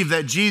believe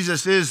that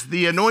Jesus is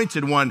the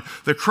anointed one,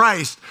 the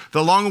Christ,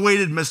 the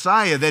long-awaited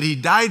Messiah, that he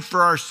died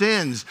for our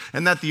sins,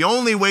 and that the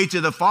only way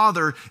to the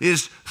Father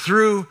is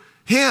through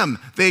him.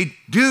 They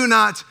do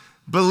not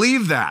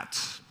believe that.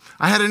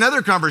 I had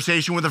another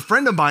conversation with a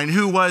friend of mine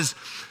who was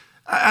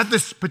at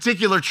this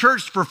particular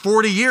church for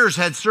 40 years,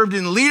 had served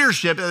in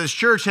leadership at this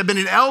church, had been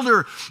an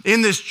elder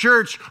in this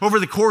church over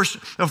the course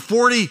of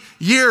 40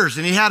 years.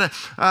 And he had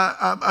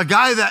a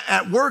guy that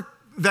at work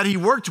that he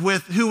worked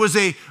with who was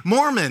a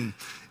Mormon.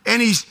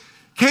 And he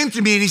came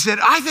to me and he said,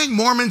 I think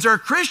Mormons are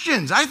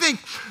Christians. I think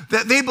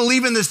that they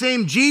believe in the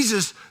same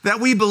Jesus that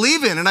we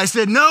believe in. And I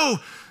said, no,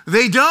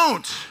 they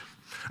don't.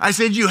 I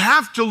said, you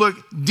have to look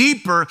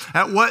deeper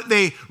at what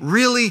they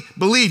really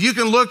believe. You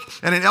can look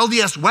at an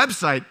LDS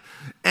website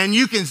and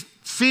you can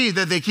see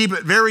that they keep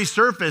it very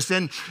surface.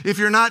 And if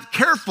you're not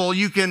careful,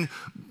 you can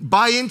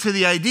buy into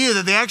the idea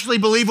that they actually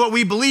believe what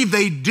we believe.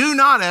 They do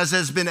not, as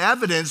has been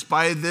evidenced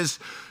by this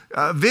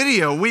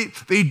video.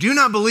 They do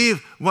not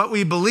believe what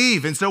we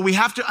believe. And so we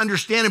have to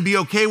understand and be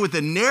okay with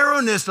the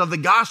narrowness of the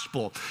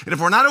gospel. And if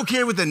we're not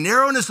okay with the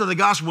narrowness of the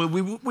gospel,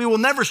 we will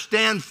never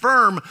stand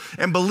firm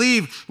and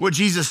believe what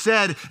Jesus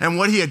said and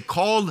what he had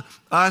called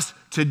us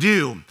to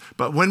do.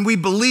 But when we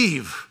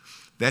believe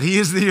that he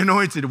is the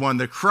anointed one,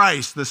 the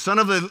Christ, the Son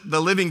of the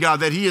living God,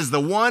 that he is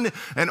the one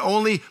and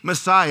only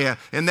Messiah,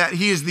 and that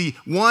he is the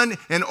one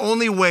and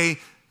only way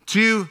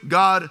to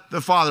God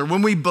the Father.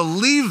 When we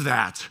believe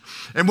that,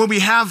 and when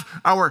we have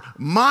our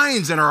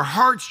minds and our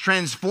hearts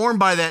transformed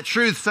by that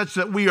truth such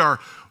that we are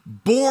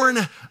born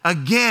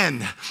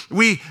again,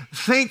 we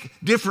think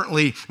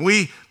differently,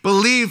 we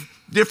believe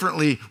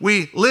differently,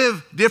 we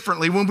live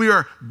differently. When we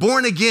are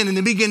born again and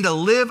then begin to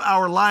live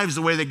our lives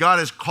the way that God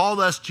has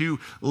called us to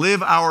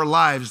live our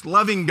lives,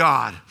 loving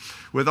God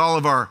with all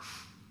of our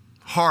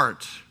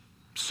heart,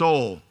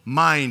 soul,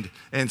 mind,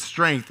 and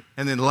strength,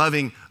 and then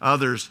loving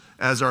others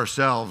as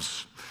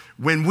ourselves.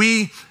 When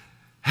we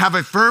have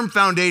a firm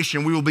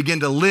foundation, we will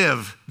begin to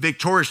live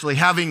victoriously,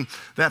 having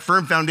that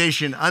firm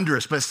foundation under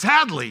us. But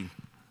sadly,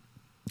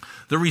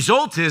 the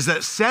result is that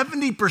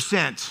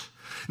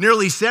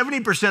nearly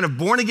 70% of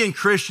born-again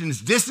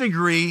Christians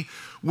disagree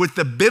with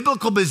the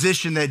biblical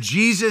position that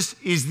Jesus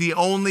is the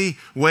only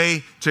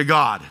way to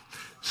God.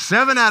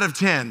 7 out of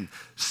 10,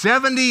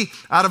 70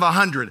 out of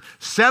 100,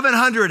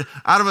 700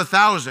 out of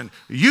 1,000.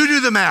 You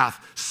do the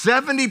math.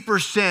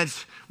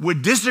 70%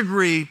 would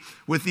disagree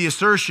with the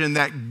assertion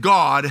that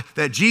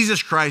that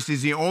Jesus Christ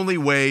is the only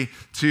way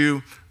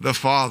to the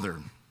Father.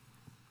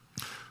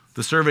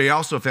 The survey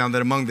also found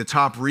that among the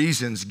top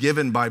reasons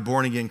given by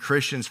born-again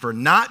Christians for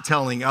not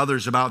telling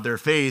others about their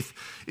faith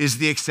is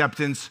the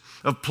acceptance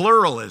of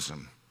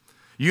pluralism,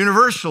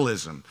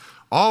 universalism.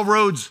 All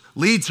roads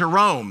lead to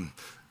Rome.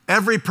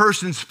 every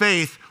person's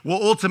faith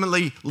will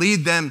ultimately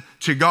lead them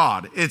to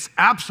God. It's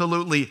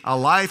absolutely a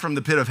lie from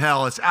the pit of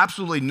hell. It's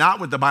absolutely not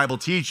what the Bible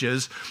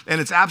teaches,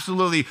 and it's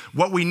absolutely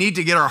what we need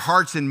to get our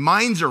hearts and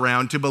minds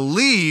around to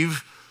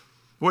believe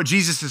what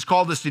Jesus has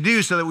called us to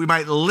do so that we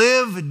might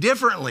live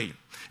differently.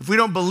 If we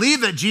don't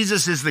believe that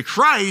Jesus is the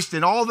Christ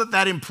and all that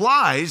that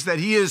implies, that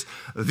he is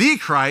the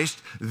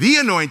Christ, the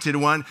anointed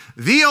one,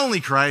 the only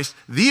Christ,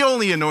 the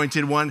only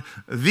anointed one,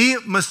 the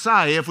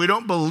Messiah, if we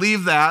don't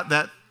believe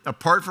that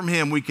apart from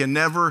him, we can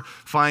never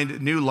find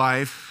new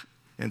life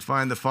and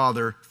find the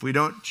Father. If we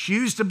don't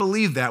choose to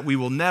believe that, we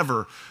will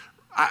never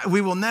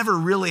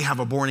really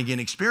have a born again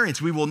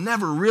experience. We will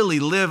never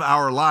really live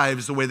our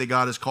lives the way that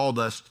God has called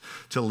us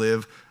to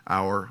live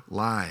our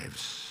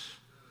lives.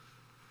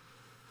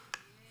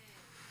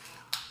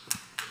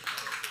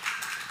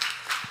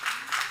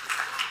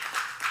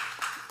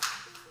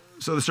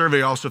 So the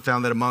survey also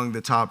found that among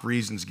the top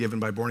reasons given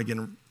by born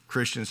again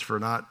Christians for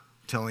not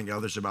telling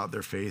others about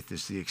their faith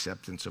is the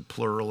acceptance of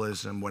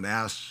pluralism. When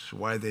asked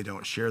why they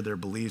don't share their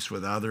beliefs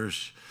with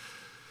others,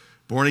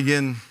 born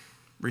again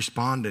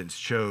respondents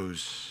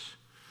chose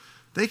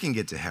they can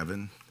get to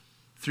heaven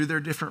through their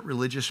different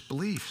religious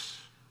beliefs.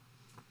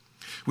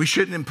 We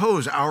shouldn't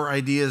impose our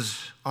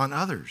ideas on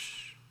others.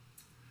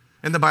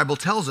 And the Bible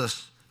tells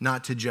us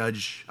not to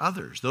judge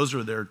others. Those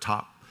are their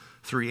top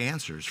 3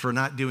 answers for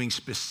not doing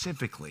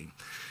specifically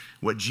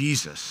what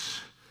Jesus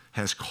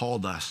has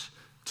called us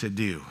to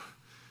do.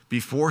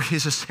 Before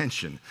his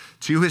ascension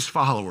to his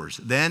followers,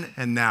 then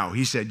and now,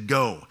 he said,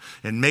 go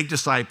and make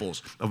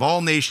disciples of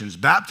all nations,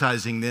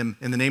 baptizing them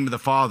in the name of the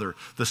Father,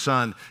 the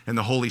Son, and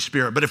the Holy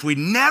Spirit. But if we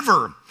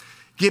never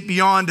get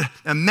beyond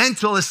a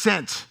mental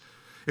assent,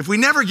 if we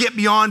never get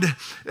beyond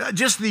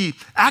just the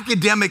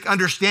academic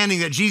understanding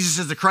that Jesus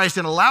is the Christ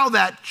and allow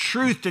that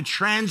truth to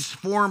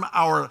transform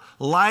our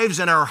lives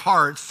and our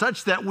hearts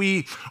such that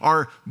we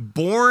are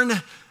born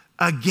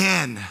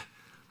again,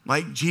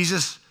 like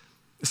Jesus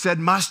said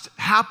must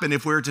happen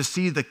if we're to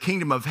see the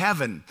kingdom of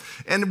heaven.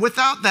 And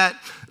without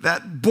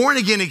that born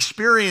again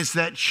experience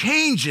that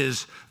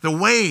changes the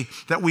way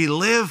that we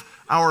live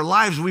our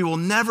lives, we will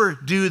never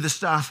do the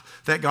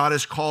stuff that God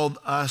has called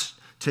us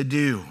to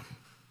do.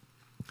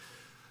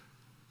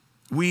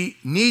 We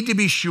need to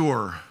be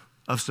sure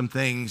of some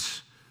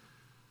things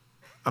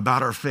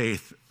about our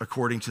faith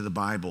according to the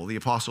Bible. The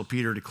Apostle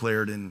Peter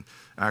declared in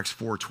Acts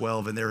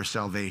 4:12, and there is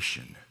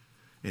salvation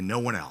in no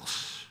one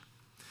else.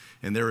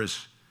 And there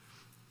is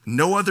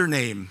no other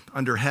name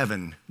under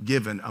heaven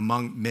given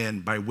among men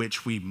by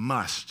which we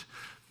must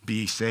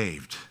be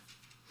saved.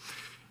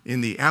 In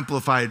the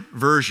Amplified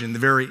Version, the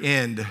very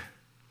end,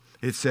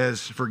 it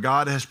says, for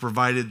God has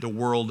provided the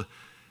world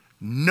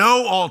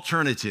no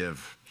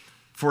alternative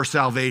for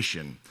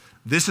salvation.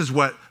 This is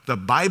what the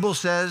Bible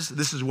says.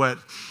 This is what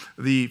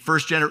the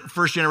first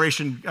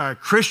generation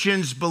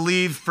Christians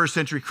believe, first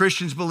century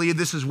Christians believe.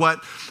 This is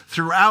what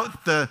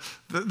throughout the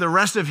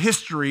rest of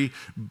history,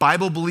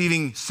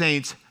 Bible-believing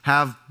saints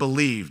have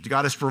believed.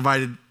 God has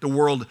provided the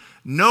world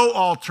no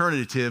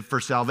alternative for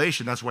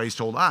salvation. That's why he's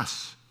told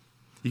us.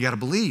 You got to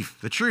believe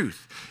the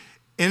truth.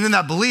 And in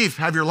that belief,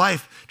 have your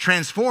life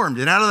transformed.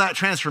 And out of that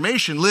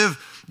transformation,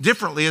 live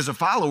differently as a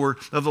follower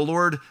of the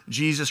Lord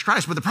Jesus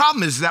Christ. But the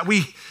problem is that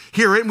we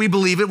hear it and we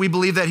believe it. We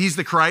believe that he's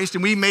the Christ,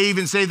 and we may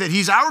even say that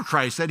he's our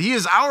Christ, that he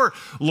is our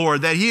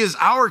Lord, that he is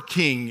our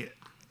King.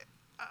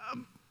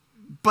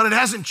 But it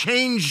hasn't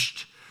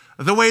changed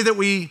the way that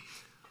we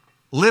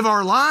live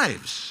our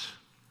lives.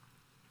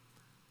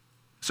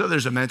 So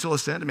there's a mental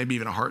assent and maybe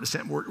even a heart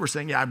assent. We're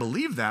saying, yeah, I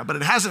believe that, but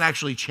it hasn't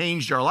actually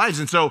changed our lives.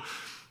 And so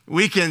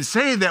we can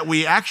say that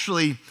we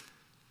actually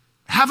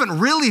haven't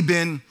really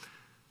been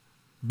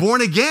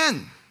born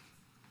again,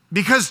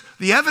 because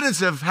the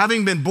evidence of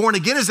having been born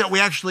again is that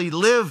we actually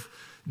live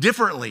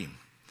differently.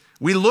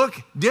 We look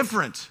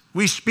different.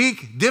 We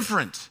speak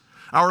different.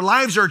 Our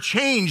lives are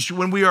changed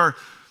when we are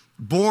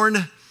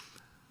born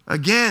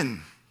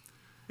again.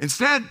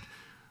 Instead,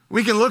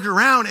 we can look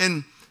around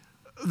and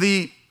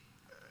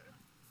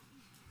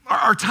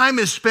our time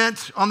is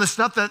spent on the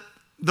stuff that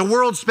the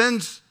world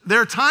spends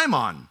their time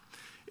on.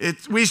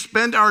 We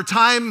spend our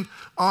time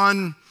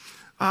on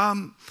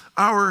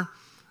our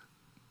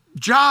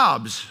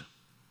jobs,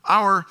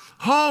 our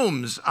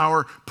homes,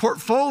 our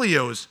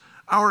portfolios,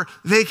 our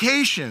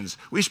vacations.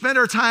 We spend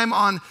our time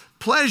on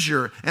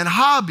pleasure and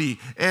hobby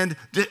and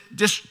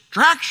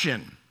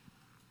distraction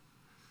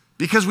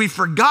because we've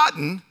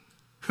forgotten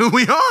who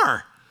we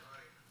are.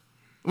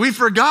 We've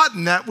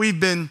forgotten that we've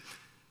been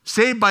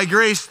saved by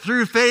grace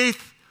through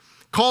faith,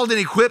 called and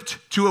equipped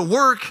to a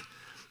work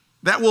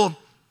that will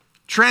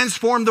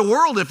transform the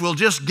world if we'll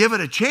just give it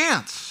a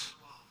chance.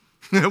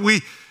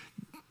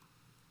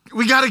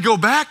 We got to go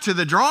back to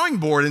the drawing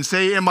board and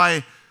say, am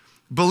I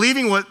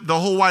believing what the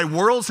whole wide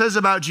world says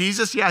about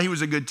Jesus? Yeah, he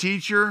was a good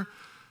teacher.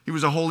 He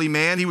was a holy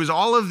man. He was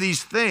all of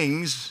these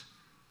things.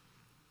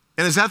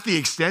 And is that the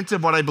extent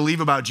of what I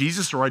believe about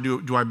Jesus, or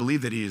do I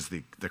believe that he is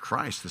the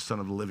Christ, the Son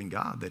of the living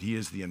God, that he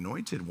is the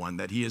anointed one,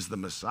 that he is the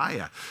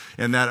Messiah,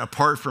 and that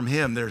apart from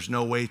him, there's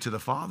no way to the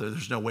Father,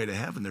 there's no way to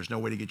heaven, there's no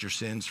way to get your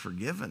sins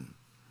forgiven?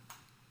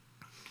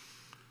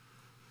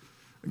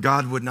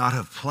 God would not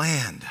have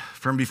planned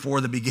from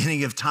before the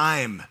beginning of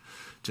time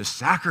to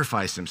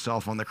sacrifice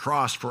himself on the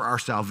cross for our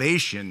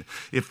salvation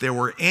if there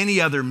were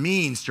any other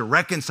means to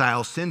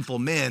reconcile sinful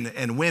men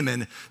and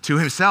women to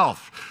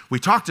himself. We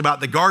talked about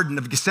the Garden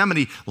of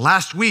Gethsemane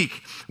last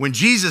week when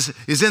Jesus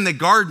is in the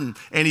garden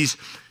and he's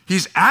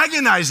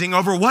agonizing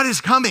over what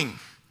is coming.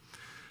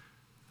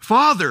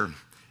 Father,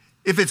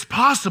 if it's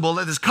possible,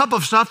 let this cup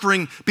of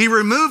suffering be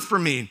removed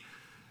from me.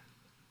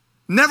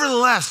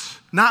 Nevertheless,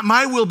 not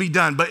my will be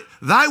done, but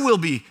thy will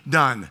be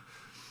done.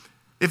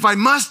 If I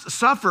must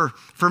suffer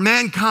for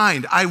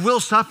mankind, I will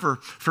suffer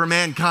for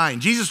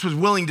mankind. Jesus was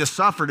willing to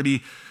suffer, to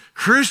be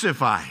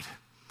crucified,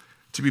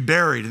 to be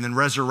buried, and then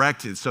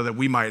resurrected so that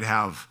we might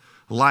have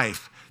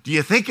life. Do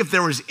you think if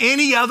there was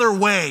any other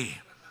way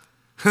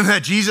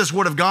that Jesus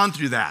would have gone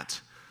through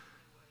that?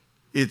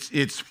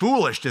 It's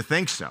foolish to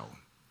think so.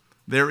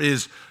 There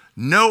is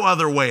no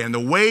other way, and the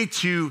way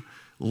to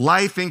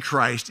life in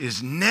Christ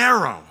is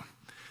narrow.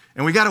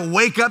 And we got to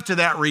wake up to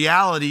that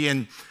reality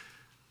and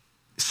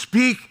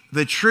speak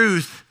the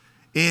truth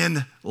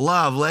in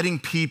love, letting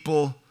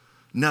people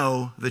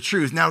know the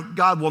truth. Now,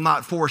 God will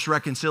not force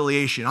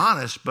reconciliation on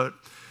us, but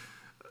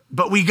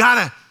we got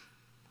to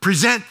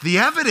present the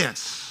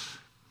evidence.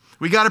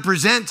 We got to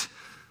present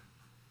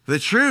the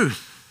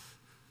truth.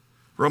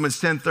 Romans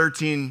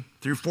 10:13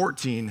 through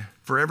 14,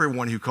 for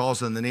everyone who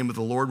calls on the name of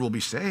the Lord will be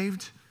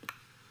saved.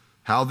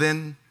 How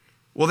then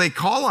will they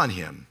call on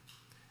him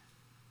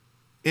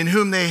in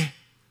whom they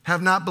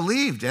have not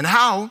believed? And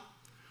how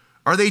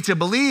are they to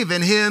believe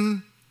in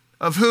him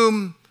of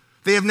whom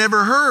they have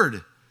never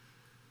heard?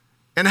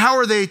 And how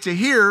are they to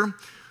hear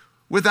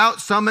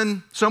without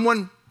someone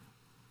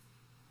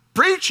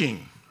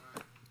preaching?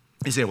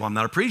 You say, well, I'm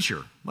not a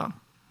preacher. Well,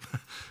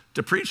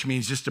 to preach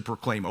means just to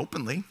proclaim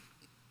openly.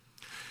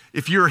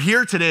 If you're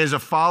here today as a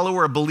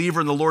follower, a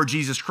believer in the Lord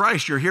Jesus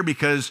Christ, you're here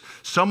because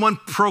someone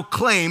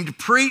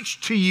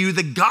preached to you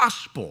the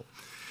gospel,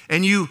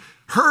 and you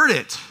heard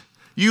it,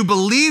 you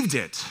believed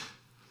it,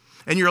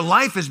 and your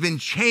life has been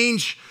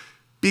changed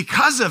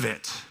because of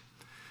it.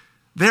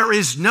 There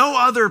is no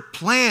other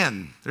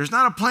plan. There's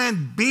not a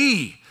plan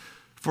B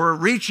for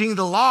reaching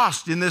the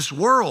lost in this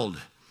world.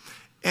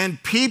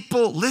 And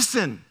people,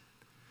 listen,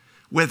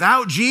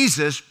 without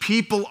Jesus,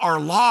 people are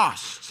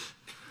lost.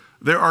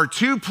 There are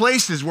two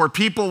places where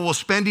people will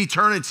spend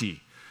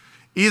eternity,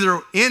 either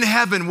in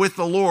heaven with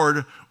the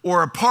Lord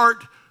or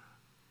apart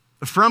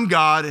from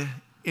God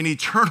in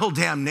eternal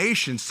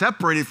damnation,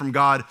 separated from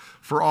God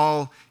for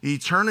all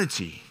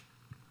eternity.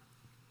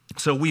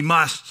 So we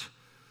must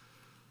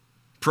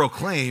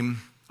proclaim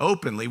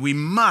openly. We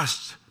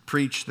must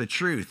preach the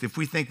truth. If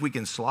we think we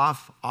can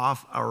slough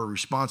off our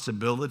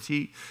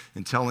responsibility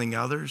in telling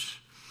others,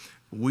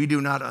 we do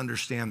not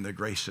understand the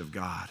grace of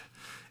God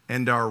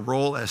and our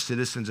role as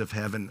citizens of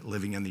heaven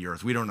living in the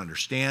earth. We don't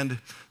understand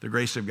the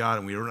grace of God,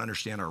 and we don't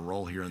understand our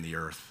role here in the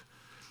earth.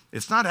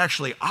 It's not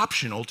actually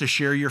optional to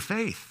share your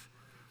faith.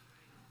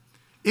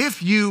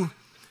 If you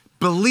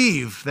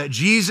believe that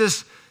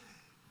Jesus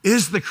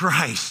is the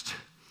Christ,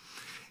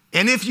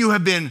 and if you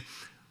have been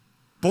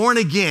born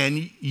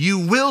again, you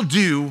will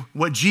do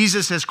what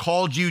Jesus has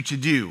called you to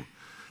do,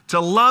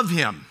 to love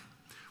him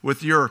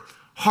with your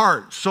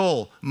heart,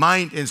 soul,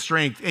 mind, and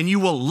strength, and you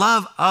will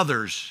love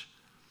others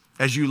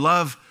as you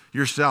love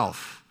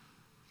yourself.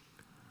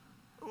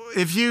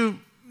 If you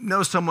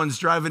know someone's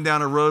driving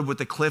down a road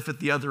with a cliff at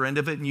the other end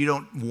of it and you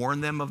don't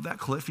warn them of that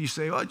cliff, you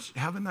say, oh,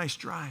 have a nice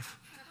drive.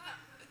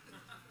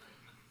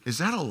 Is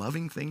that a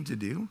loving thing to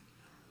do?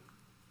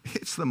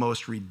 It's the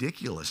most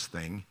ridiculous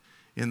thing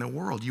in the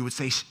world. You would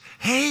say,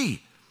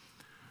 hey,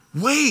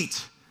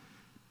 wait,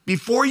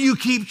 before you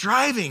keep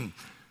driving,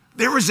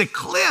 there is a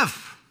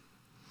cliff.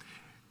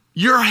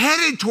 You're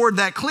headed toward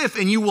that cliff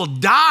and you will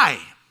die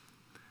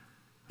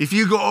if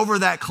you go over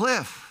that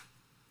cliff.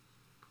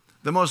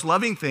 The most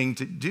loving thing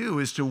to do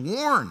is to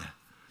warn,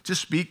 to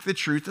speak the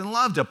truth in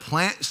love, to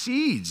plant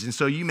seeds. And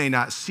so you may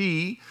not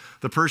see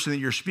the person that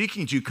you're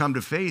speaking to come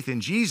to faith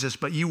in Jesus,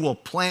 but you will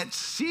plant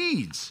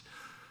seeds,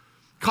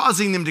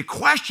 causing them to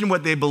question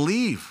what they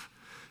believe,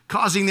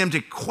 causing them to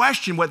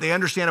question what they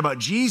understand about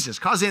Jesus,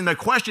 causing them to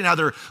question how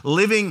they're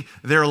living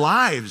their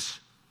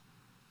lives.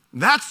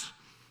 That's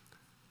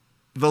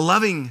the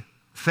loving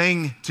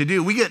thing to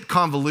do. We get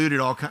convoluted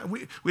all kinds.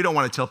 We don't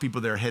want to tell people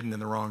they're heading in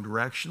the wrong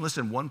direction.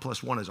 Listen, 1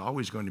 + 1 is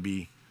always going to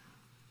be,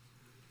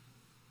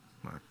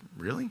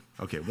 really?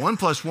 Okay, 1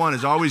 + 1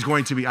 is always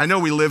going to be, I know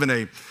we live in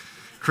a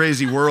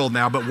crazy world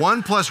now, but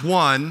 1 +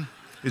 1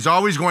 is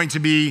always going to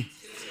be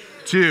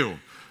 2,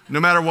 no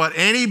matter what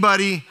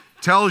anybody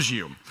tells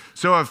you.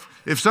 So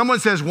if someone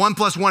says 1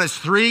 + 1 is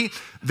 3,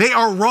 they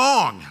are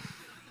wrong.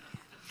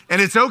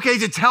 And it's okay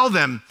to tell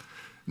them,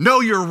 no,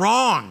 you're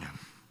wrong.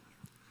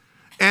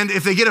 And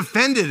if they get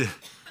offended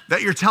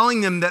that you're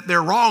telling them that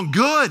they're wrong,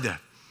 good.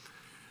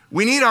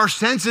 we need our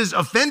senses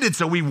offended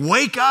so we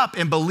wake up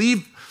and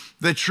believe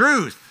the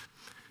truth.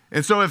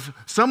 And so if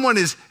someone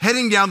is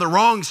heading down the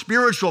wrong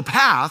spiritual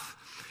path,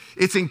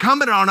 it's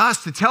incumbent on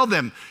us to tell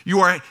them, you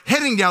are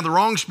heading down the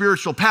wrong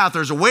spiritual path.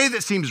 There's a way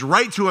that seems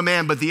right to a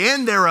man, but the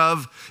end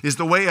thereof is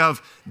the way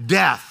of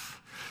death.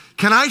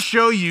 Can I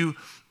show you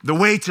the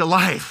way to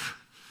life?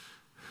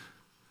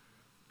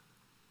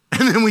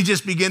 And then we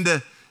just begin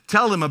to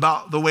tell them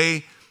about the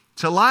way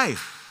to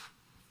life.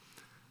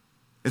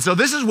 And so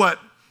this is what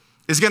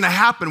is going to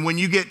happen when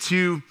you get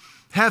to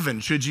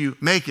heaven, should you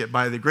make it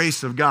by the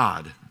grace of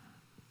God.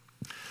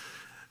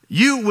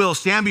 You will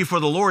stand before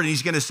the Lord and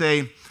he's going to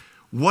say,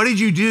 what did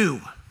you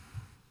do?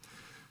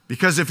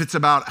 Because if it's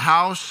about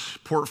house,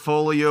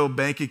 portfolio,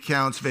 bank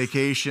accounts,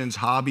 vacations,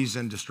 hobbies,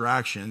 and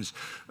distractions,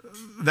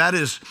 that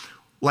is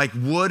like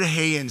wood,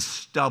 hay, and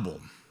stubble.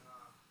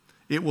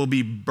 It will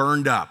be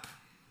burned up.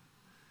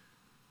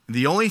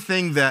 The only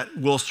thing that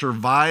will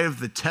survive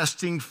the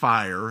testing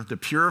fire, the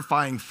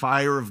purifying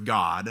fire of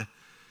God,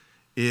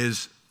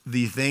 is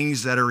the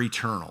things that are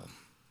eternal.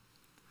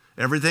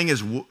 Everything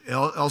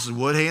else is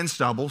wood, hay, and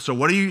stubble. So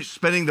what are you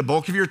spending the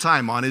bulk of your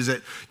time on? Is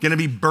it going to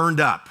be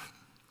burned up?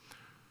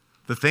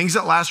 The things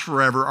that last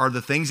forever are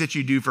the things that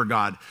you do for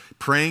God.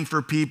 Praying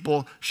for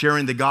people,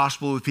 sharing the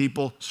gospel with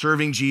people,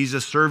 serving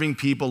Jesus, serving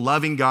people,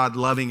 loving God,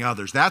 loving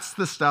others. That's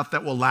the stuff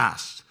that will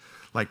last,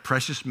 like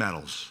precious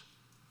metals.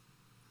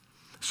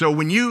 So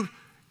when you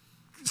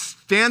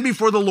stand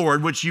before the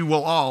Lord, which you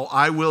will all,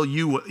 I will,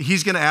 you will,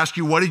 he's going to ask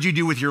you, what did you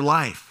do with your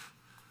life?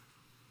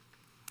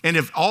 And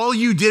if all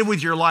you did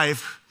with your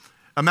life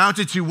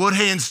amounted to wood,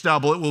 hay, and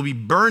stubble, it will be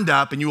burned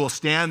up and you will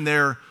stand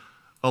there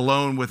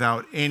alone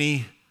without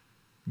any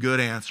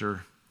good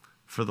answer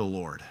for the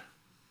Lord.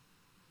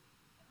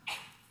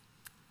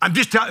 I'm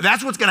just telling you,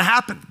 that's what's going to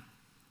happen.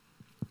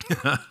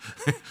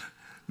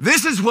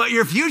 This is what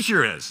your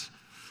future is.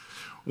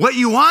 What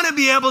you want to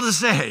be able to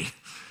say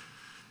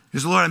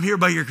is, Lord, I'm here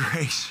by your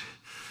grace.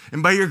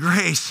 And by your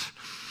grace,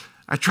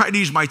 I tried to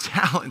use my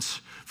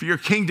talents for your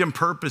kingdom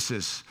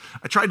purposes.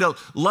 I tried to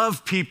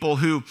love people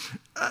who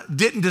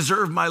didn't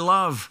deserve my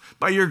love.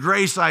 By your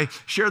grace, I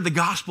shared the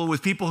gospel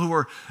with people who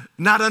were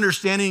not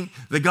understanding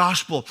the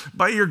gospel.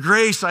 By your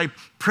grace, I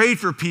prayed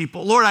for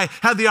people. Lord, I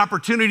had the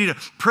opportunity to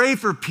pray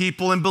for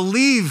people and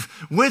believe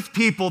with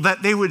people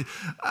that they would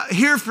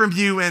hear from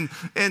you and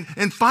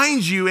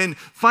find you and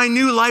find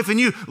new life in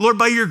you. Lord,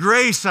 by your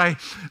grace, I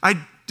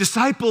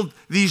discipled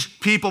these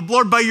people.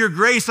 Lord, by your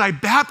grace, I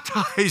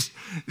baptized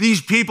these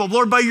people.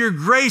 Lord, by your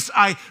grace,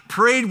 I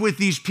prayed with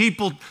these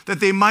people that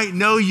they might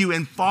know you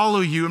and follow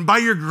you. And by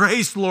your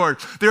grace, Lord,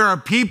 there are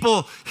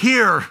people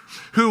here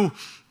who,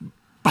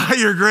 by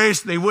your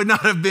grace, they would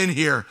not have been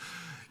here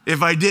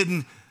if I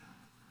didn't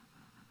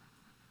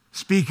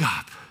speak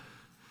up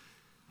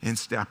and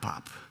step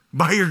up.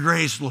 By your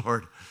grace,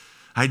 Lord,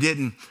 I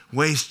didn't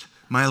waste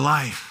my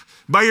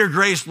life. By your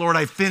grace, Lord,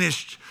 I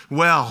finished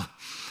well.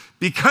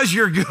 Because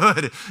you're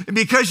good, and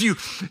because you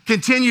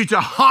continue to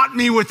haunt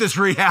me with this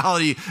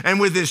reality and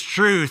with this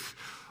truth,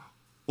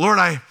 Lord,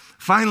 I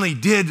finally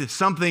did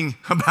something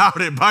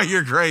about it by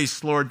your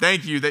grace, Lord.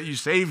 Thank you that you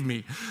saved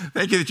me.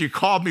 Thank you that you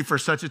called me for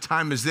such a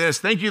time as this.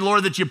 Thank you,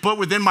 Lord, that you put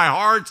within my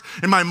heart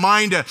and my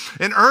mind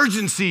an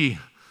urgency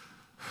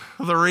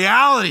of the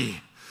reality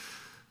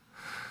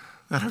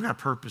that I've got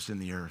purpose in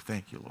the earth.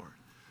 Thank you, Lord.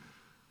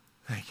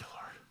 Thank you,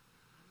 Lord.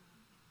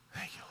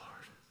 Thank you,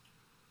 Lord.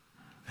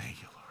 Thank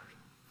you, Lord.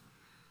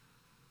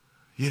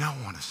 You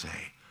don't want to say,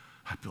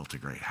 I built a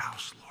great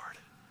house,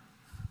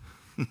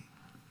 Lord.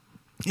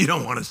 You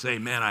don't want to say,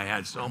 man, I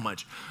had so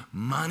much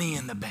money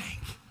in the bank.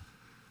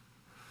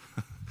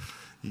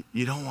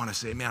 You don't want to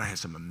say, man, I had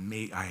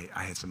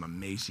some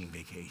amazing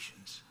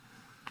vacations.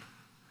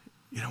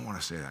 You don't want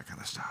to say that kind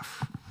of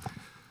stuff.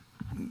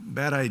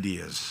 Bad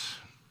ideas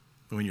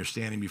when you're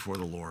standing before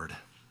the Lord.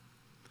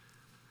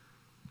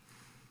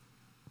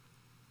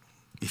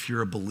 If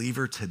you're a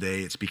believer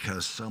today, it's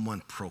because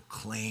someone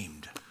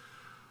proclaimed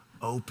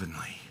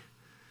openly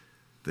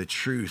the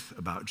truth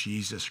about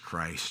Jesus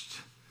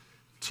Christ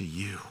to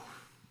you.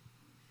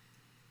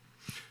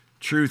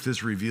 Truth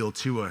is revealed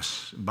to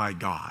us by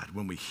God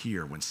when we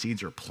hear, when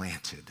seeds are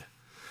planted.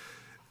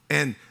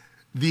 And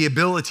the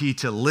ability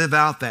to live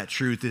out that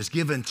truth is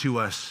given to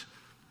us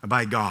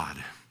by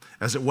God,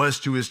 as it was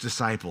to his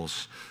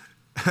disciples,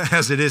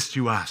 as it is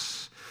to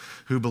us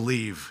who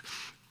believe.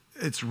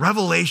 It's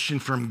revelation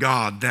from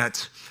God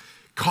that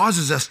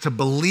causes us to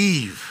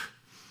believe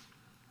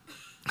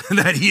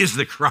that he is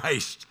the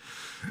Christ.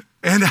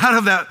 And out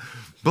of that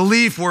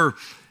belief, we're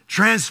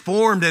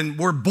transformed and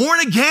we're born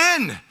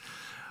again.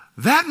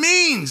 That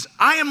means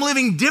I am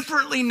living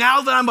differently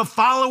now that I'm a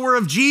follower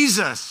of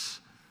Jesus.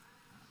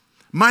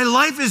 My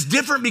life is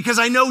different because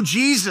I know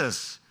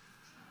Jesus.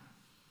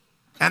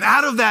 And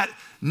out of that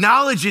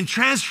knowledge and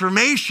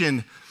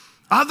transformation,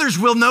 others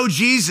will know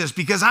Jesus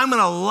because I'm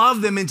going to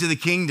love them into the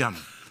kingdom.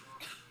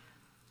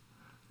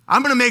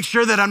 I'm going to make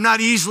sure that I'm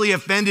not easily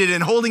offended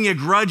and holding a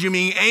grudge and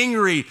being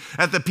angry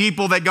at the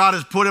people that God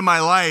has put in my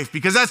life,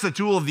 because that's the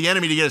tool of the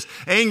enemy, to get us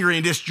angry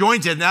and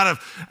disjointed and out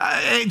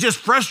of just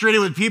frustrated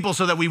with people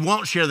so that we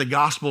won't share the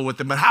gospel with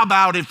them. But how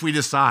about if we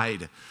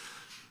decide,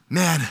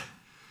 man,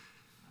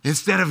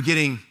 instead of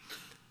getting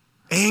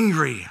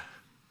angry,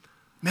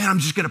 man, I'm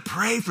just going to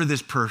pray for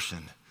this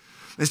person.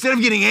 Instead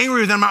of getting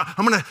angry with them,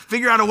 I'm going to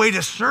figure out a way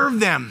to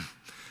serve them.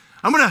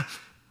 I'm going to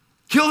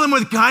kill them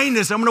with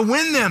kindness. I'm going to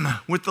win them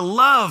with the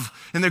love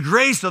and the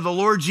grace of the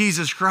Lord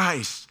Jesus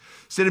Christ.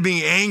 Instead of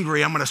being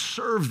angry, I'm going to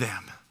serve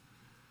them.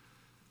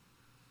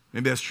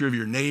 Maybe that's true of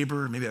your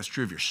neighbor. Maybe that's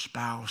true of your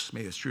spouse.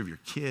 Maybe that's true of your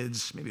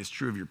kids. Maybe it's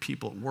true of your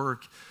people at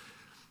work.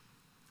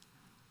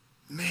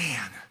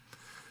 Man,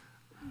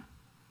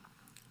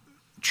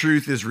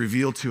 truth is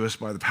revealed to us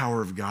by the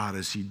power of God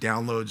as he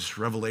downloads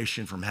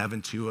revelation from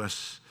heaven to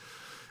us.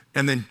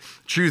 And then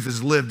truth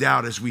is lived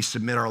out as we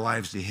submit our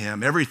lives to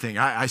him. Everything,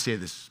 I say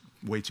this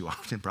way too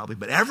often probably,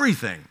 but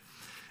everything,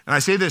 and I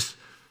say this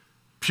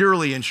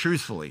purely and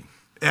truthfully,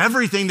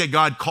 everything that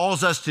God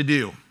calls us to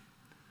do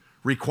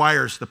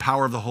requires the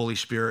power of the Holy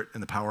Spirit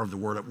and the power of the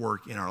Word at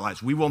work in our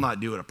lives. We will not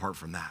do it apart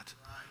from that.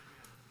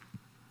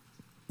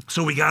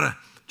 So we got to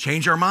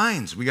change our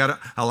minds. We got to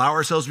allow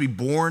ourselves to be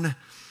born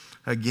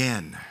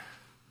again.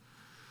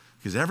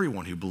 Because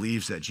everyone who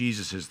believes that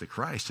Jesus is the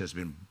Christ has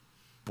been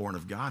born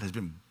of God, has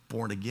been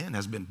born again,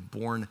 has been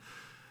born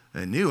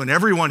anew. And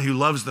everyone who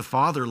loves the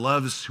Father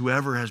loves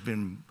whoever has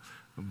been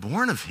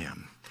born of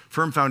him.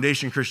 Firm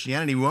foundation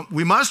Christianity,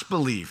 we must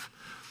believe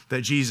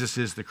that Jesus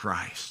is the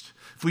Christ.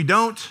 If we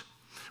don't,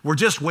 we're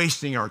just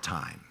wasting our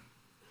time.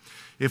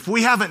 If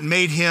we haven't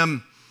made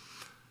him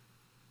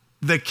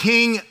the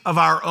king of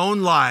our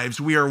own lives,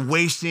 we are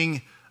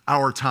wasting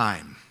our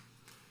time.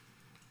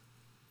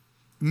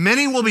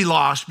 Many will be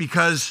lost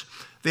because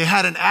they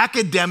had an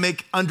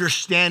academic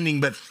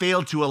understanding but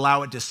failed to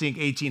allow it to sink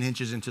 18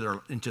 inches into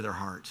their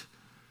heart.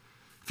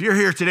 If you're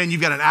here today and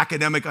you've got an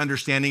academic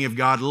understanding of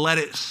God, let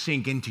it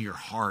sink into your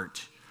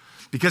heart.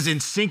 Because in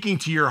sinking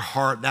to your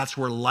heart, that's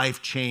where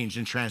life change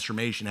and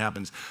transformation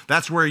happens.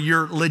 That's where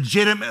you're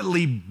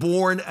legitimately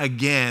born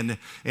again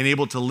and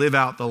able to live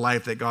out the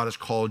life that God has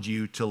called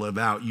you to live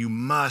out. You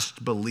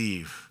must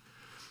believe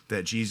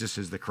that Jesus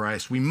is the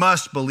Christ. We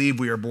must believe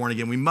we are born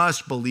again. We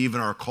must believe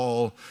in our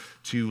call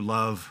to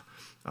love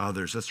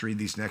others. Let's read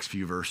these next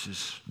few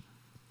verses.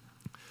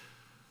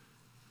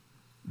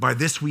 By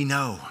this we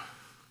know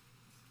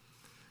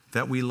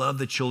that we love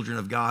the children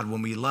of God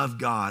when we love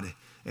God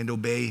and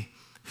obey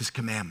his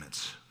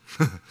commandments.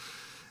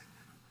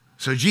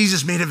 So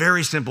Jesus made it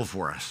very simple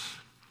for us.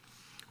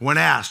 When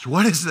asked,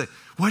 what's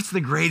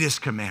the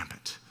greatest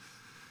commandment?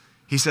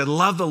 He said,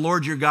 love the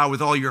Lord your God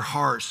with all your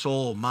heart,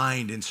 soul,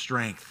 mind, and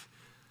strength.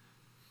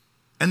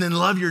 And then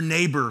love your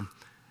neighbor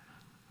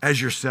as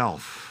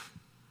yourself.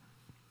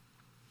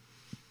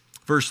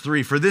 Verse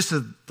 3, for this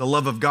is the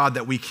love of God,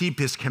 that we keep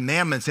his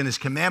commandments, and his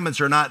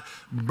commandments are not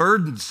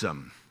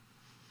burdensome.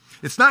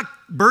 It's not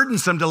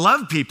burdensome to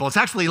love people. It's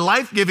actually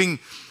life-giving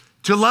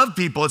to love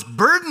people. It's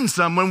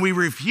burdensome when we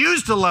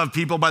refuse to love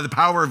people by the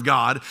power of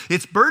God.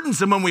 It's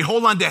burdensome when we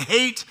hold on to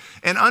hate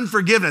and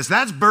unforgiveness.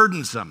 That's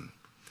burdensome.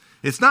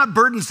 It's not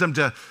burdensome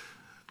to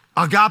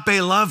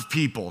agape love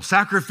people,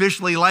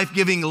 sacrificially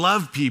life-giving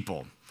love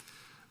people.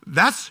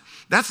 That's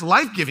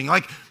life-giving.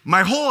 Like,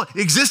 my whole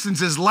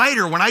existence is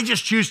lighter when I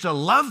just choose to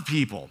love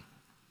people.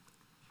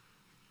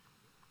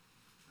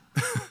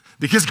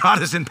 Because God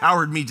has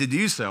empowered me to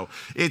do so.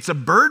 It's a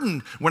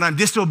burden when I'm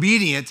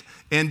disobedient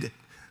and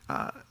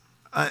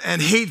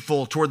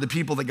hateful toward the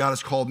people that God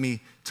has called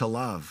me to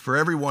love. For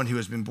everyone who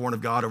has been born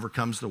of God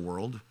overcomes the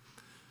world.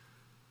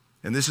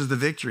 And this is the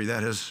victory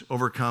that has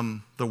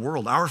overcome the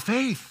world. Our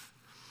faith.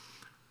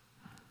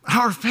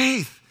 Our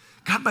faith.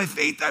 God, by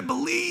faith, I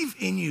believe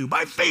in you.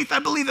 By faith, I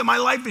believe that my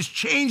life is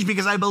changed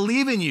because I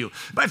believe in you.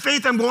 By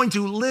faith, I'm going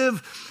to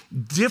live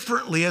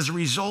differently as a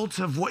result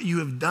of what you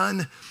have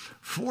done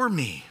for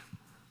me.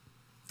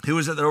 Who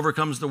is it that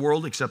overcomes the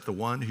world except the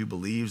one who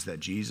believes that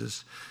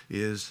Jesus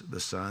is the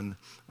Son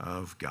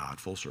of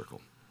God? Full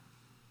circle.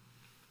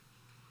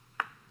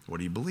 What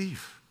do you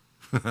believe?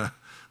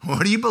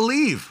 What do you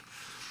believe?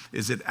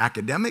 Is it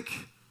academic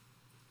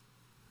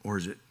or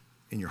is it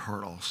in your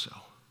heart also?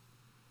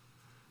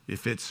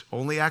 If it's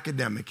only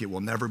academic, it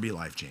will never be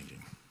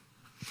life-changing.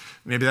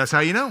 Maybe that's how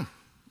you know.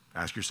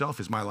 Ask yourself,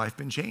 has my life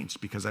been changed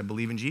because I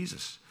believe in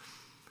Jesus?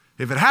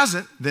 If it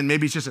hasn't, then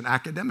maybe it's just an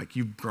academic.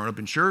 You've grown up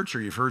in church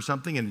or you've heard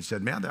something and you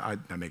said, man,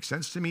 that makes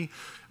sense to me.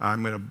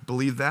 I'm going to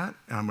believe that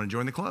and I'm going to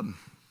join the club.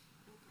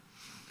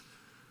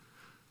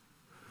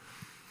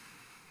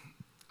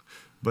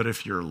 But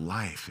if your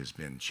life has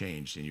been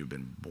changed and you've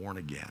been born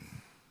again,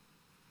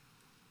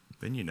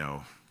 then you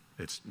know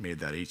it's made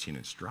that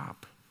 18-inch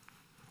drop.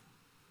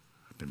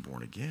 I've been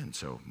born again,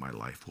 so my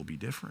life will be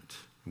different.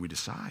 We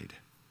decide.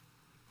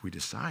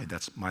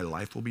 That's my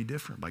life will be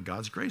different. By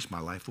God's grace, my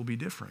life will be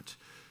different.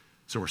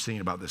 So we're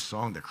singing about this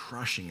song, the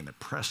crushing and the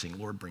pressing,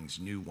 Lord brings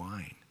new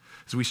wine.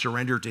 As we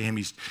surrender to him,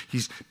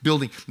 he's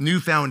building new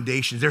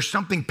foundations. There's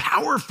something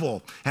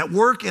powerful at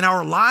work in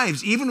our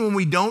lives. Even when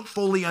we don't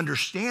fully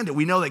understand it,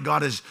 we know that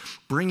God is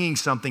bringing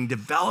something,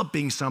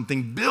 developing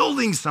something,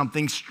 building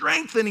something,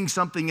 strengthening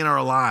something in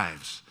our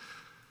lives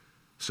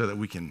so that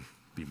we can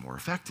be more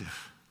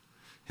effective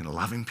in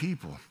loving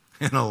people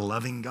and a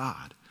loving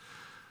God.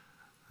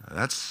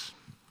 That's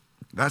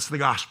the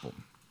gospel.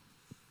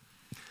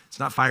 It's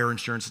not fire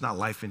insurance. It's not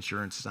life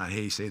insurance. It's not,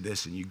 hey, say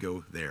this and you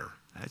go there.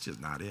 That's just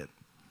not it.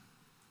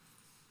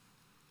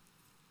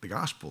 The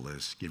gospel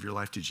is give your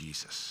life to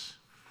Jesus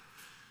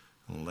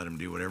and let him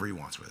do whatever he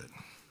wants with it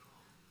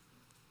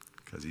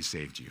because he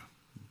saved you.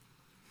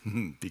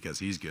 Because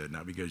he's good,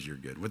 not because you're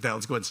good. With that,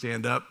 let's go ahead and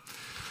stand up.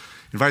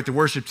 Invite the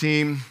worship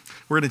team.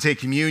 We're going to take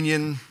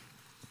communion.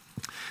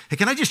 Hey,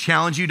 can I just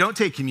challenge you? Don't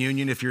take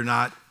communion if you're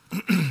not.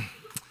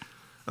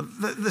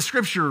 The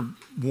scripture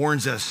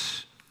warns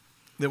us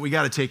that we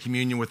got to take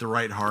communion with the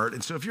right heart.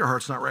 And so if your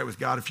heart's not right with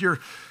God, if you're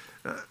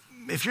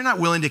not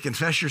willing to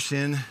confess your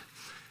sin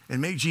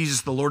and make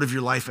Jesus the Lord of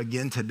your life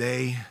again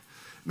today,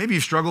 maybe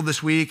you've struggled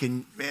this week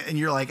and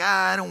you're like,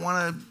 I don't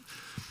want to.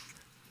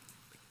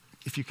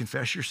 If you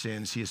confess your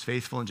sins, he is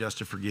faithful and just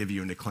to forgive you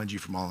and to cleanse you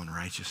from all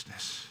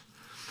unrighteousness.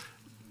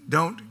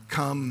 Don't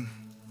come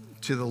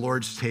to the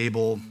Lord's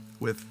table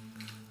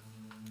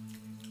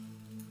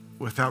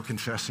without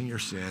confessing your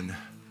sin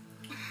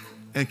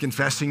and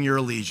confessing your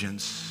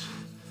allegiance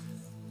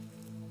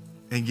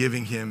and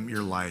giving him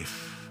your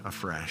life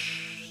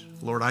afresh.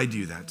 Lord, I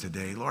do that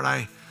today. Lord,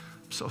 I'm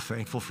so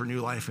thankful for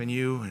new life in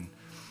you. And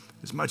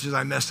as much as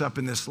I mess up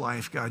in this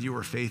life, God, you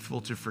are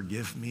faithful to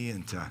forgive me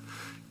and to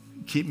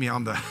keep me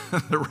on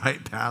the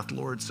right path,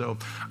 Lord. So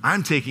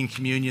I'm taking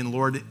communion,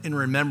 Lord, in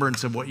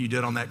remembrance of what you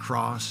did on that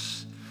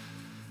cross,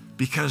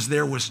 because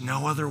there was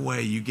no other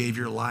way. You gave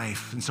your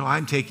life. And so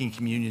I'm taking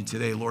communion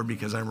today, Lord,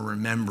 because I'm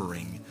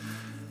remembering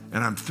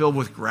and I'm filled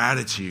with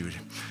gratitude.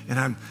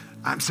 And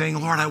I'm saying,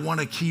 Lord, I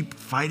want to keep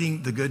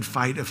fighting the good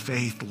fight of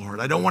faith, Lord.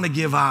 I don't want to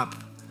give up.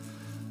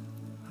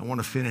 I want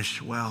to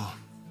finish well.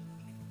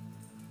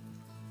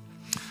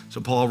 So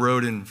Paul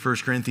wrote in 1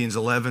 Corinthians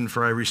 11,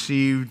 for I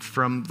received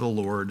from the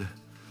Lord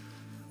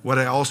what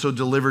I also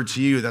delivered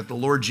to you, that the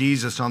Lord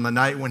Jesus on the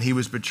night when he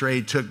was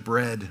betrayed took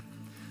bread.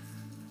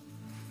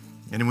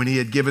 And when he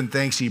had given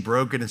thanks, he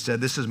broke it and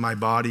said, this is my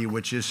body,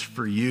 which is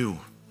for you.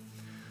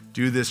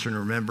 Do this in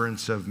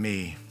remembrance of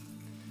me.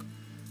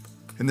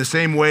 In the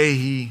same way,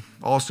 he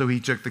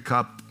took the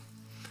cup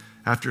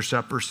after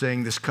supper,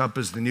 saying, this cup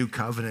is the new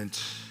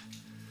covenant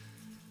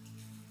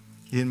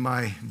in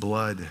my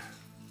blood.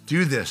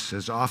 Do this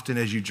as often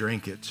as you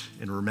drink it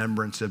in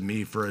remembrance of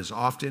me. For as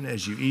often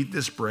as you eat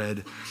this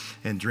bread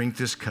and drink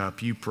this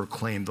cup, you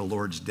proclaim the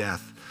Lord's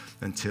death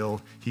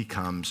until he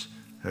comes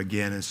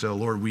again. And so,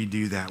 Lord, we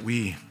do that.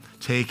 We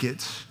take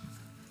it.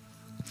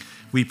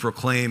 We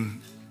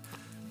proclaim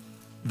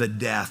the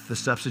death, the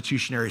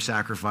substitutionary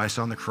sacrifice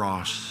on the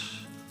cross,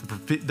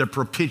 the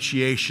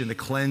propitiation, the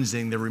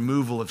cleansing, the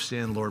removal of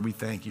sin. Lord, we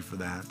thank you for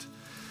that.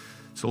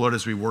 So, Lord,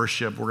 as we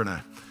worship, we're going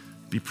to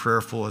be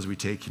prayerful as we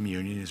take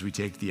communion, as we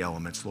take the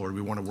elements. Lord, we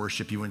want to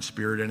worship you in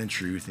spirit and in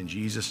truth. In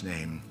Jesus'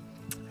 name,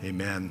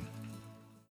 amen.